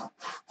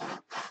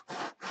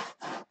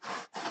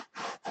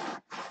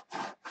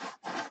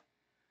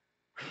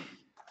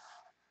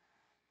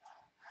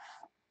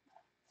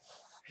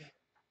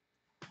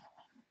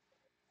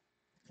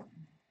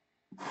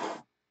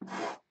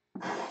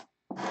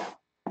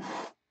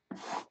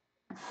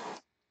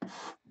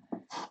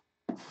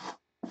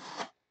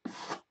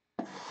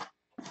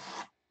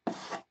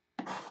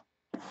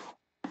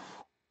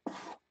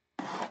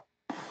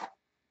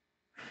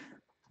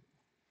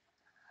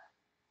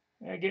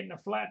 Yeah, getting a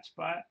flat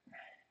spot.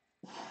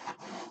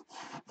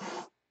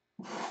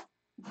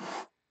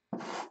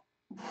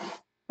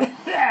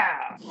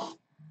 Yeah.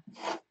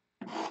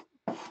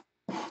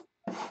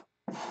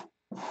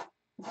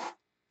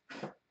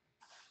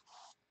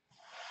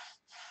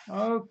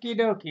 Okie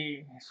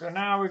dokie. So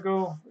now we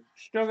go,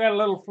 still got a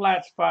little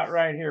flat spot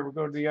right here. We'll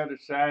go to the other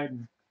side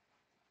and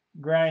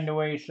grind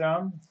away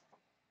some.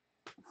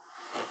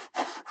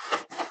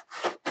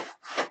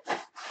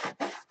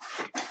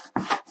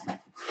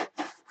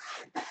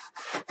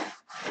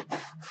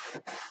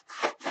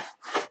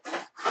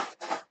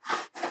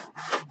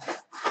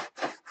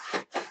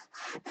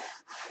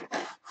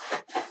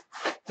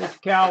 This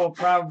cow will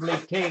probably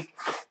take,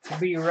 to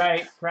be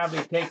right,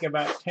 probably take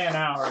about 10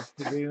 hours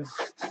to do.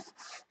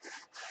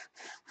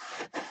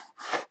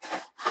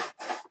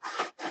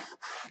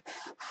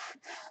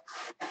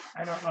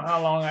 I don't know how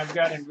long I've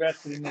got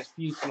invested in this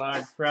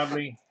fuselage,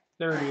 probably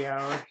 30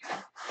 hours.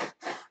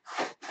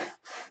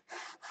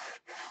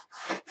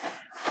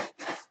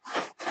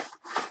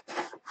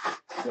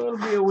 So it'll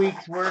be a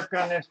week's work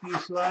on this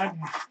fuselage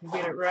to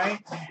get it right.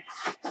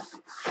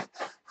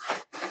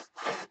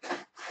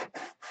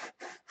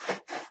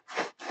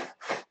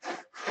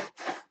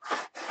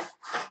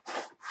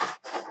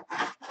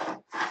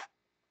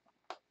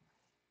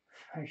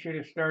 I should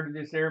have started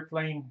this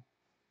airplane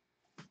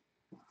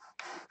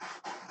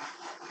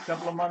a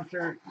couple of months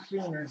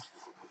sooner.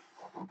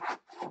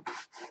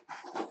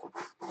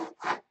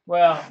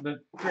 Well,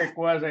 the trick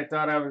was I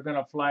thought I was going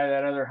to fly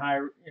that other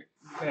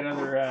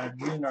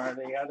Junar,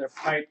 the other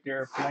piped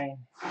airplane.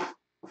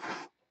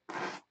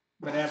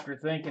 But after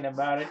thinking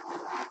about it,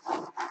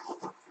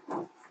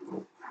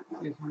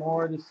 it's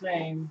more the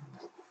same.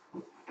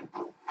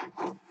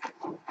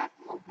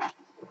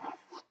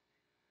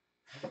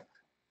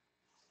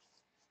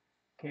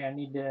 Okay, I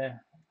need to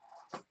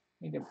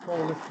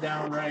pull this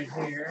down right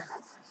here.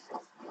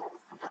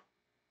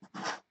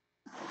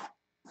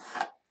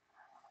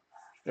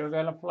 Still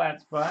got a flat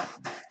spot.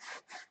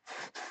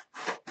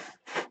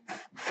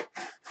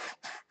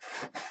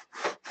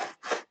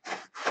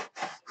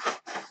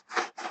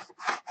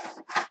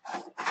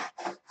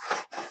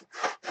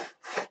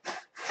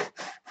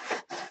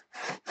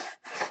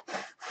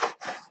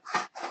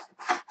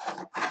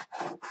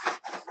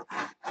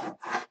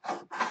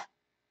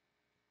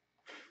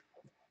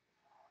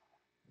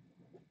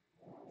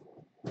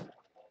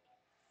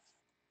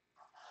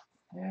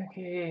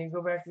 Okay,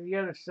 go back to the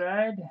other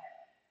side.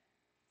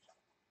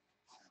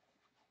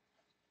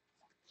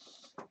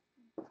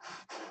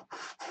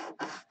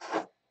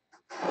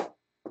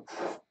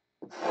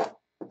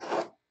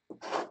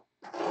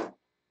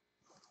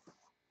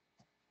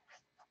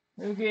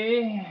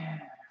 Okay.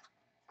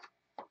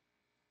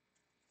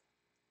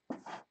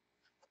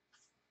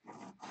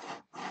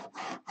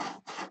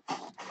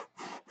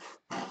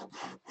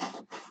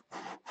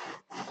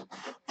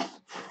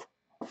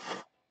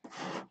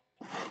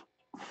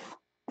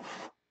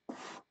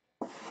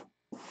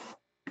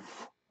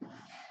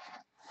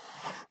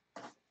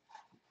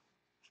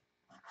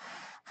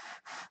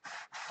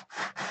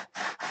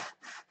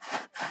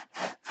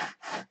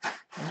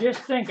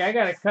 Just think, I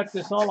got to cut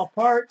this all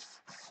apart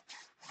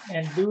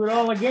and do it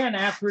all again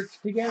after it's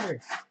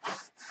together.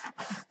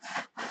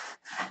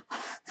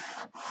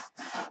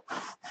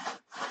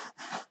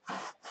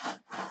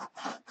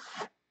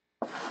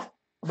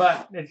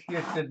 But it's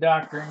just a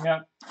doctoring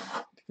up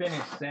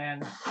finish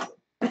sand.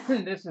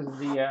 This is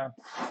the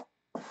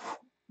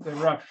the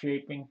rough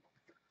shaping.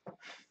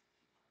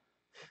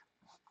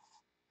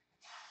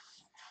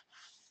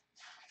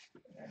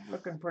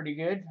 Looking pretty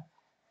good.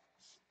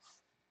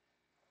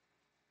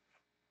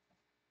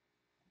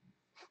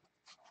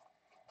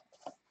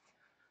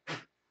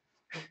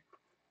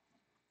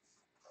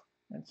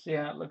 Let's see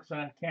how it looks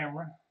on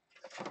camera.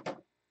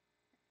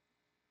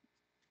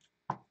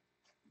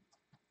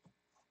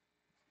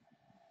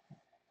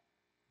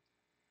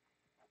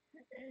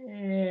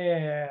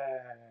 Yeah.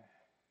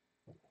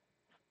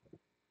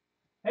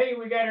 Hey,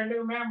 we got our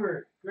new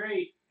member.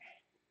 Great.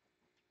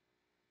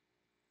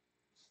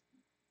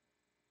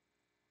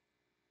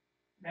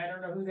 I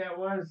don't know who that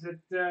was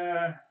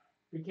that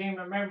became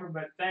a member,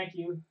 but thank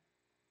you.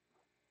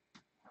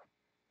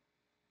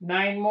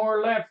 9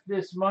 more left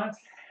this month.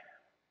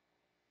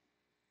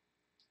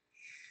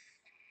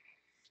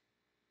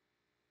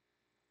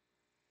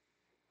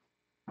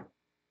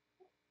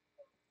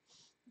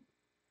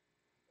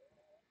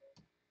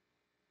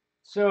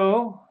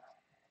 So,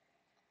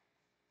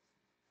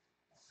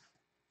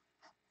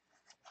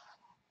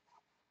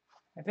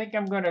 I think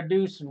I'm going to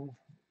do some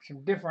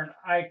different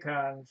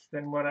icons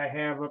than what I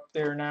have up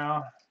there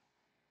now.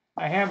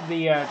 I have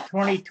the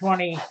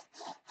 2020.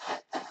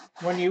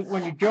 When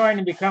you join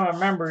and become a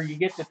member, you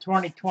get the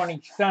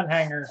 2020 Stunt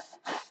Hangar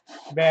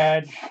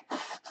badge.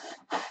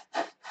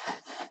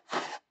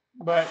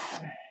 But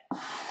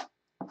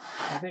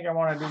I think I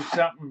want to do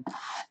something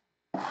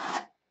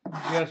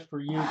just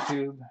for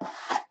YouTube.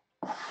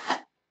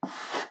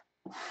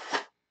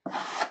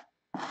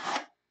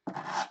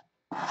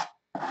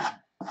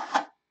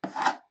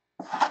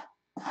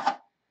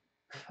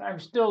 I'm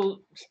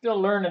still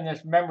learning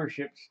this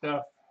membership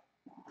stuff.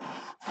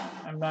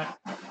 I'm not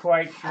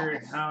quite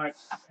sure how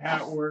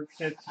it works.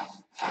 That's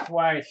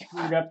why I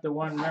screwed up the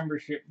one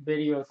membership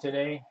video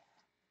today.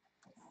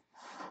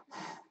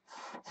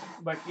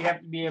 But you have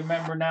to be a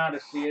member now to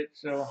see it,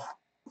 so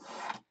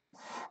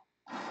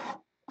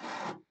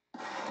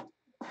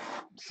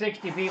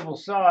 60 people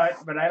saw it,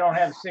 but I don't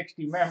have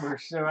 60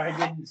 members, so I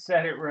didn't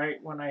set it right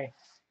when I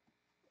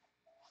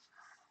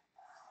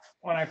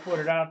put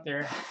it out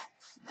there.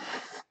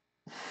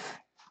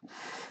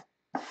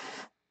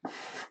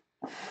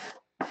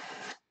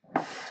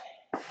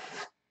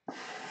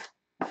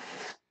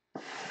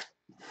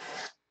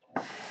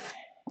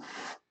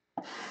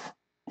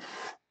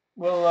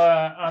 We'll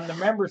on the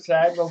member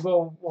side,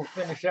 we'll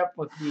finish up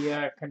with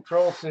the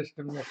control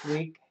system this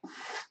week,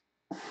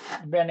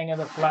 bending of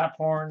the flap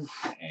horns,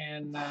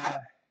 and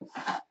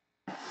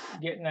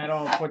getting that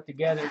all put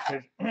together.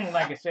 Because,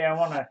 like I say, I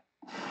want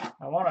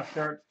to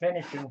start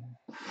finishing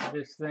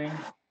this thing.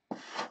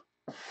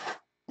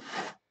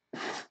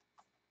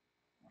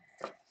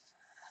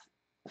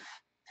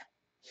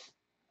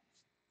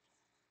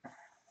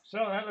 So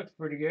that looks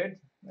pretty good.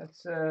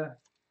 Let's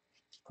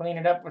clean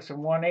it up with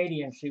some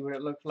 180 and see what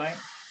it looks like.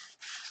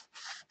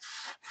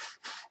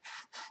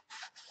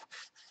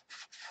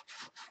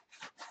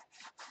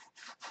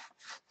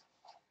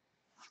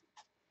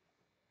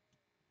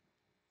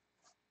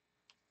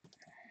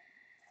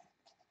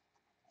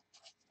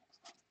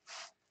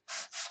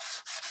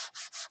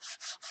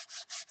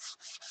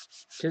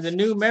 To the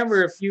new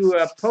member, if you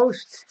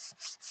post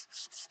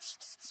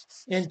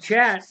in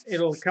chat,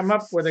 it'll come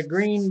up with a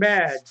green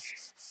badge.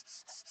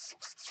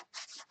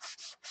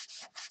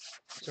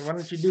 So why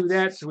don't you do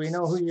that so we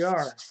know who you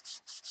are?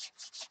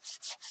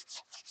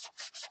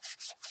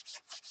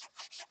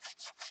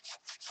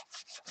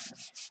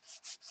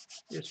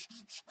 Just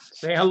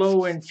say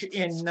hello in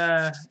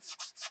the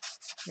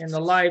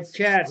live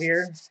chat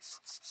here.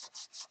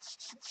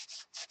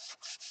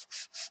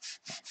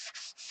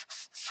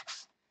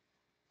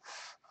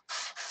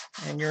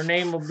 And your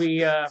name will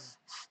be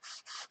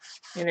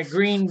in a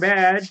green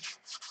badge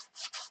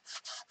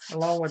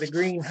along with a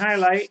green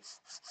highlight,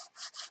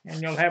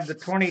 and you'll have the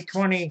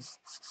 2020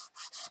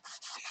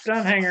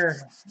 Stunt Hangar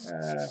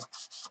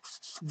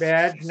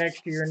badge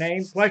next to your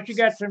name. Plus you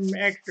got some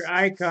extra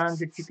icons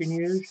that you can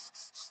use,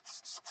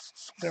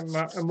 some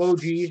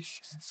emojis.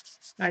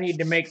 I need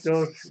to make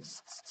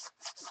those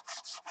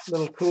a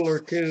little cooler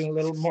too, a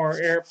little more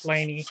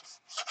airplane-y.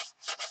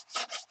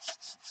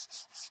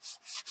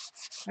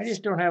 I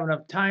just don't have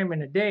enough time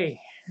in a day.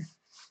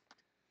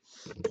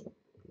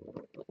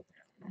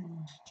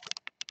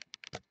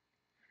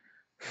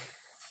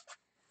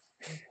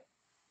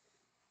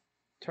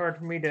 It's hard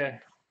for me to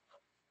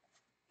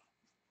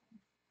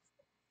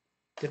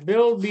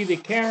build, be the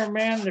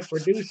cameraman, the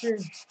producer,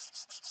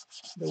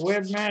 the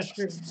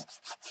webmaster.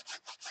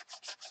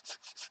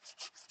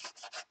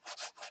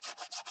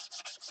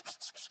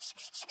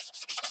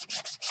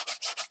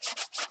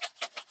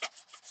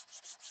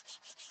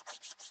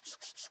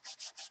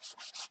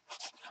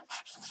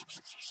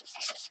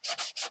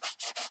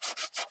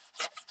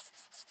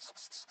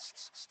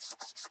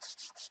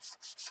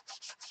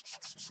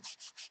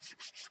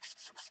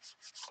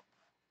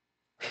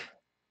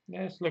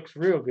 This looks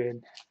real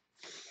good.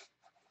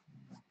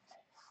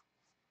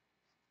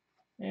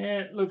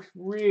 It looks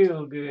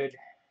real good.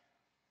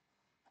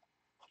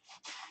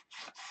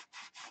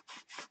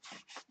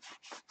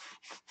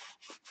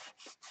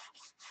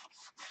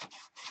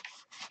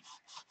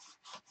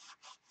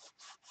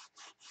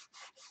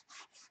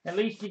 at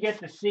least you get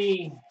to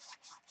see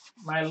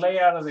my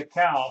layout of the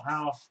cowl,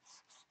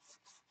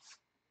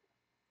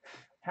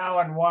 how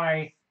and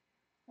why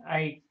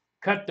I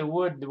cut the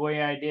wood the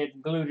way I did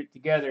and glued it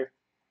together.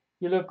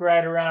 You look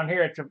right around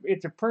here,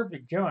 it's a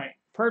perfect joint.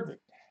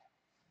 Perfect.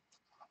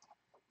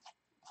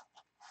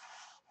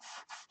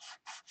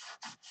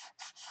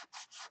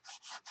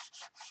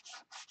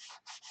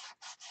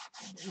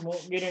 It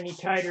won't get any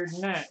tighter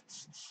than that.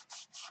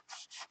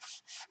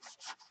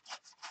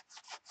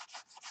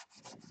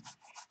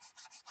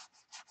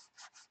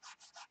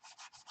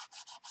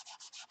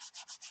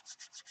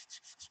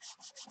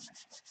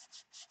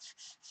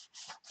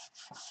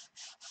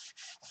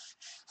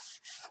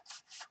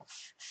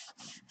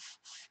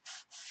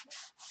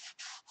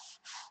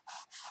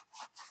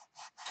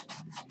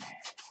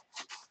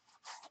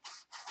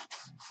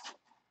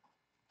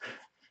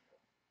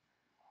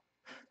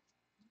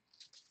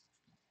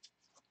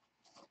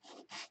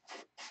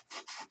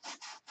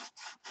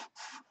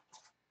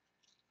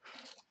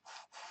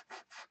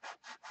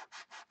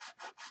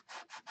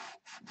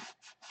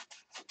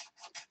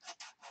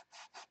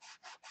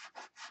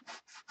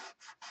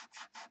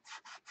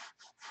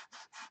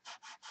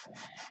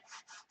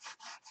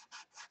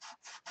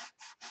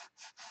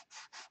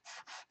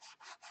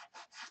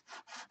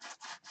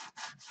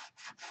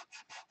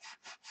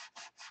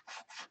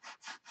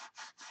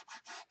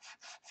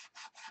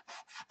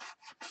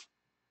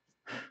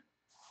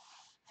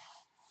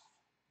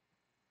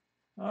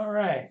 All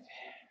right.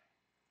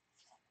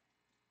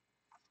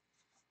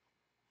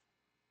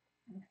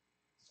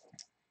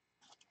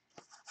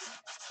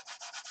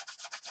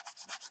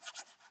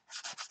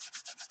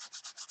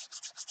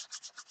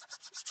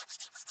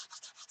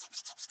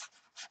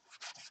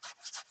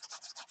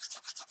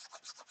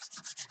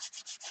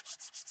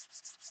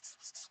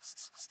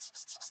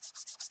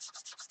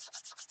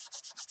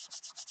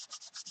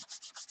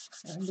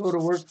 I go to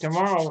work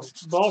tomorrow with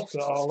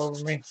balsa all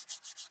over me.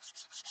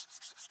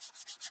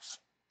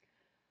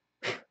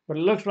 But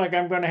it looks like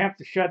I'm going to have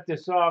to shut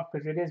this off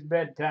because it is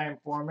bedtime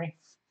for me.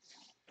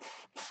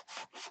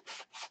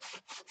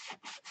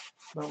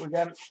 But we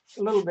got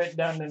a little bit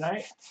done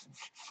tonight.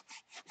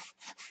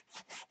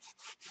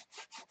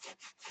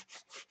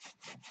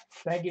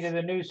 Thank you to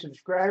the new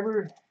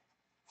subscriber,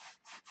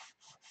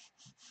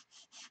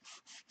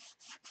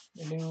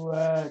 the new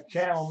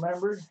channel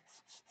member.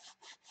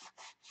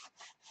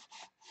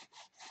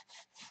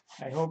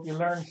 I hope you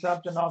learned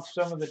something off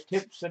some of the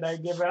tips that I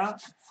give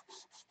out.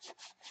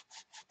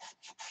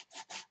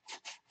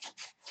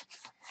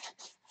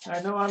 I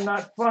know I'm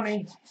not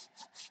funny,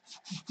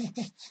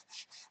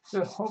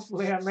 so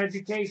hopefully I'm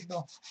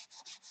educational.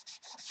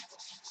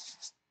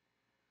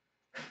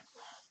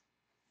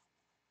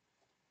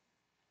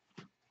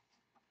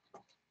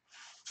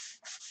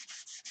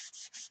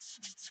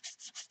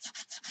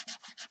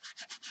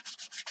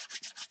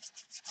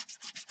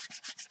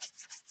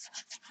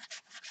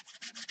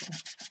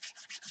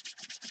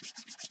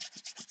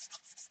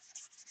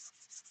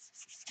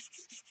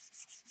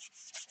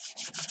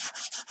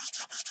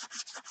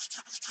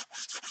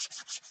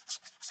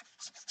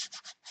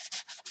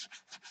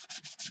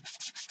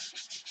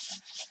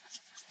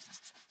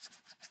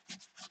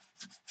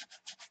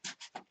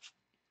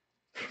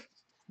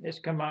 This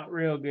come out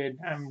real good.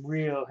 I'm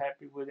real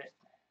happy with it.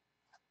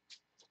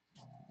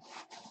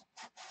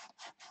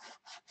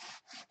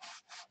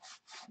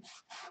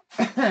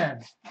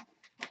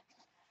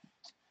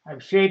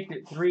 I've shaped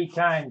it 3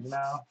 times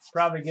now.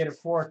 Probably get a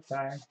 4th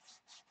time.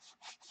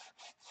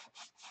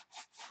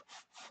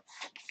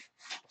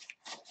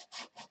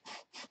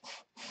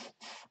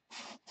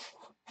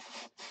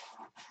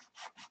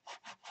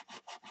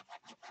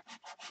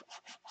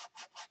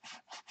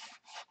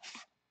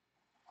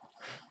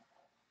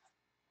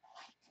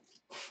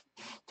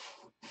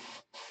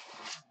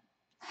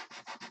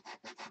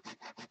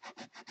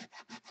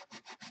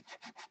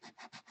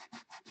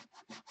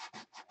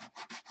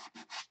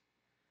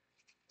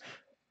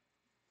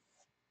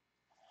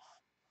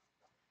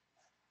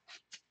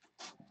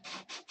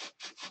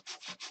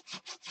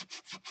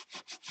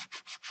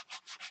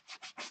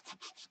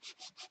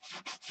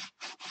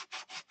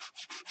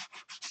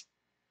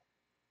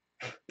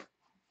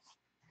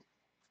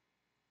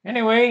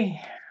 Anyway,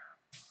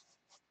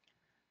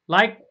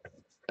 like,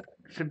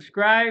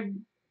 subscribe,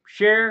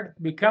 share,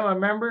 become a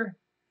member.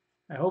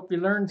 I hope you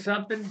learned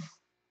something.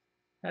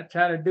 That's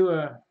how to do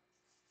a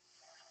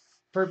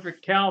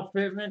perfect cowl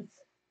fitment.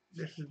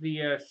 This is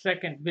the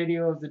second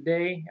video of the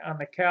day on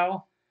the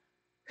cowl.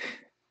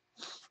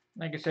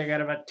 Like I said, I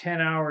got about 10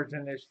 hours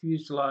in this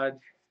fuselage.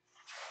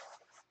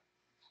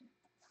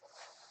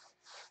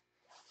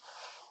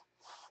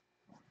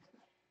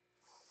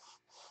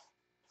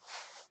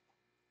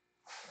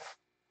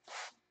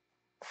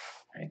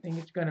 I think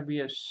it's going to be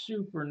a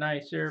super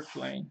nice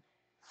airplane.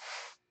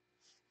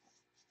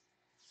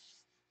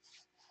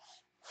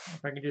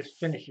 If I can just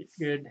finish it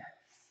good.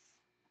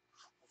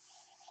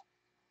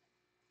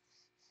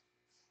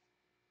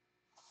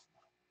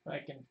 If I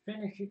can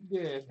finish it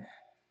good.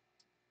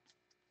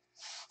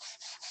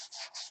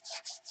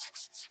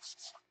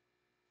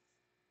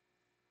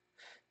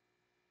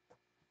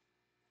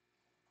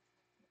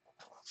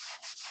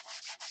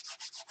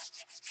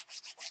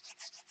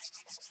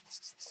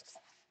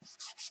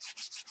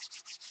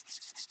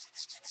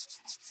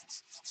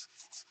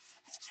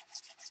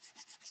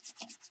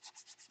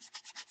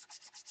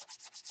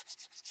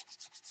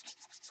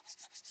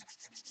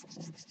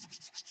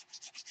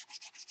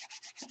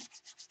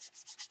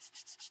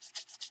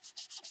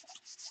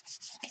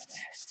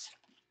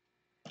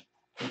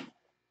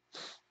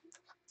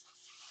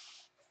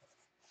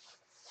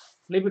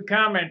 Leave a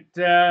comment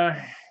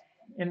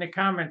in the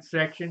comments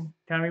section.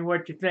 Tell me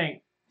what you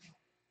think.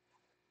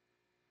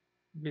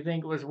 If you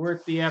think it was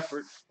worth the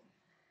effort.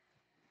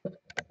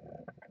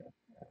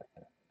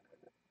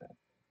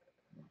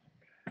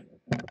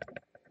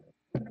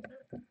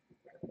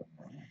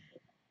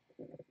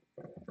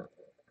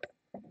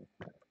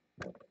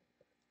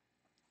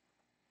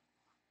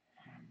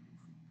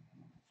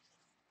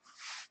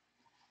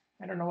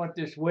 I don't know what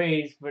this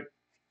weighs, but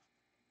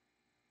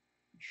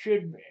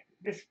should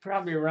this is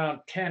probably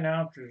around 10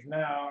 ounces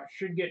now. It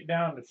should get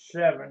down to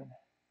 7.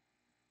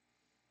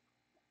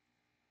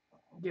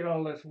 Get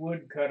all this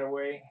wood cut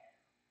away.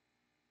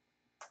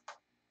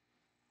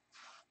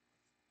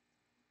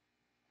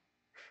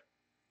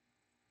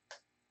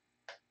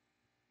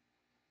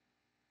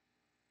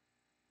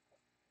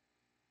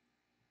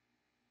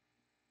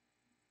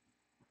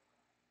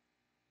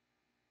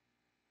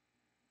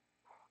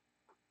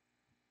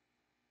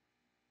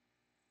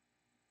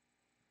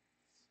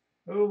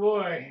 Oh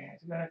boy,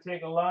 it's gonna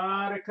take a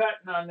lot of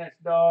cutting on this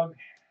dog.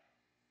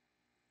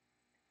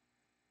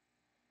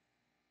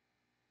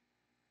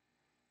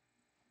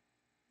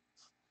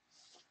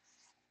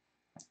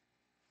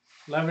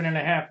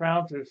 11.5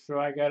 ounces, so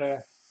I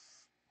gotta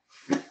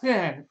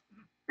I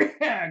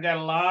got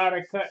a lot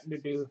of cutting to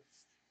do.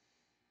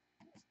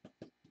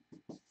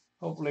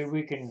 Hopefully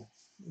we can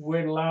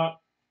whittle out.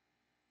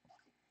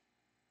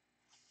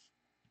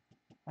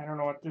 I don't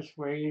know what this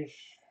weighs.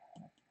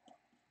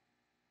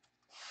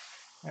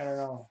 I don't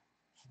know.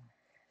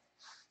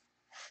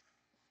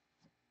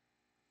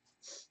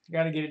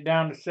 Got to get it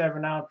down to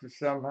 7 ounces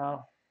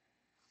somehow.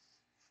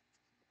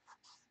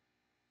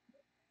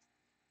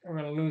 I'm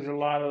going to lose a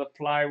lot of the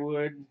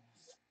plywood,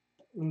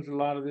 lose a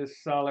lot of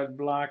this solid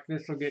block.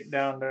 This will get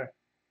down to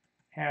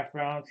 ½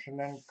 ounce, and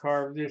then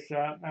carve this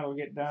out. That'll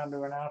get down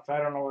to 1 ounce. I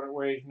don't know what it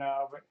weighs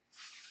now, but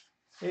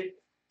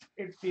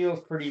it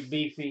feels pretty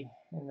beefy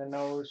in the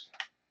nose.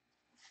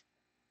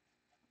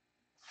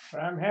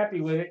 But I'm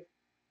happy with it.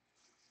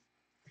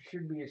 It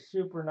should be a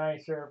super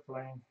nice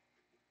airplane.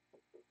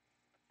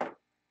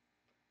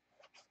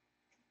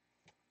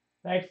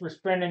 Thanks for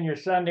spending your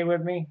Sunday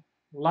with me.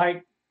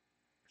 Like,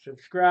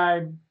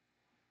 subscribe,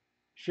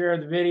 share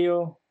the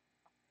video.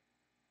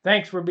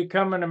 Thanks for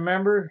becoming a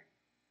member.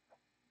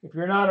 If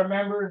you're not a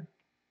member,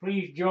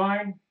 please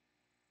join.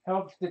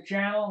 Helps the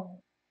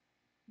channel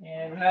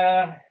and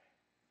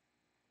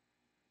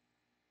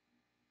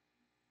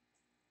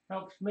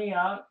helps me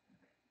out.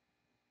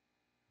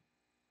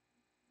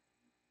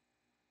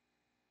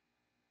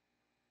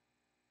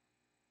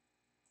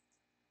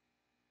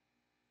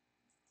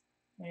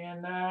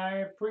 And I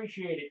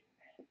appreciate it.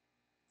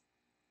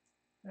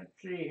 Let's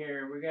see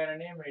here. We got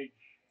an image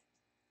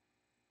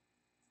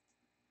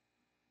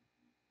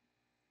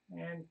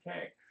and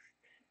text.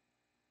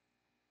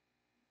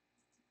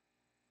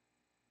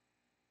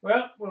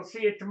 Well, we'll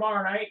see you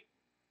tomorrow night.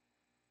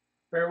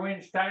 Fair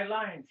winds, tight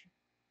lines.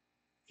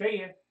 See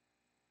ya.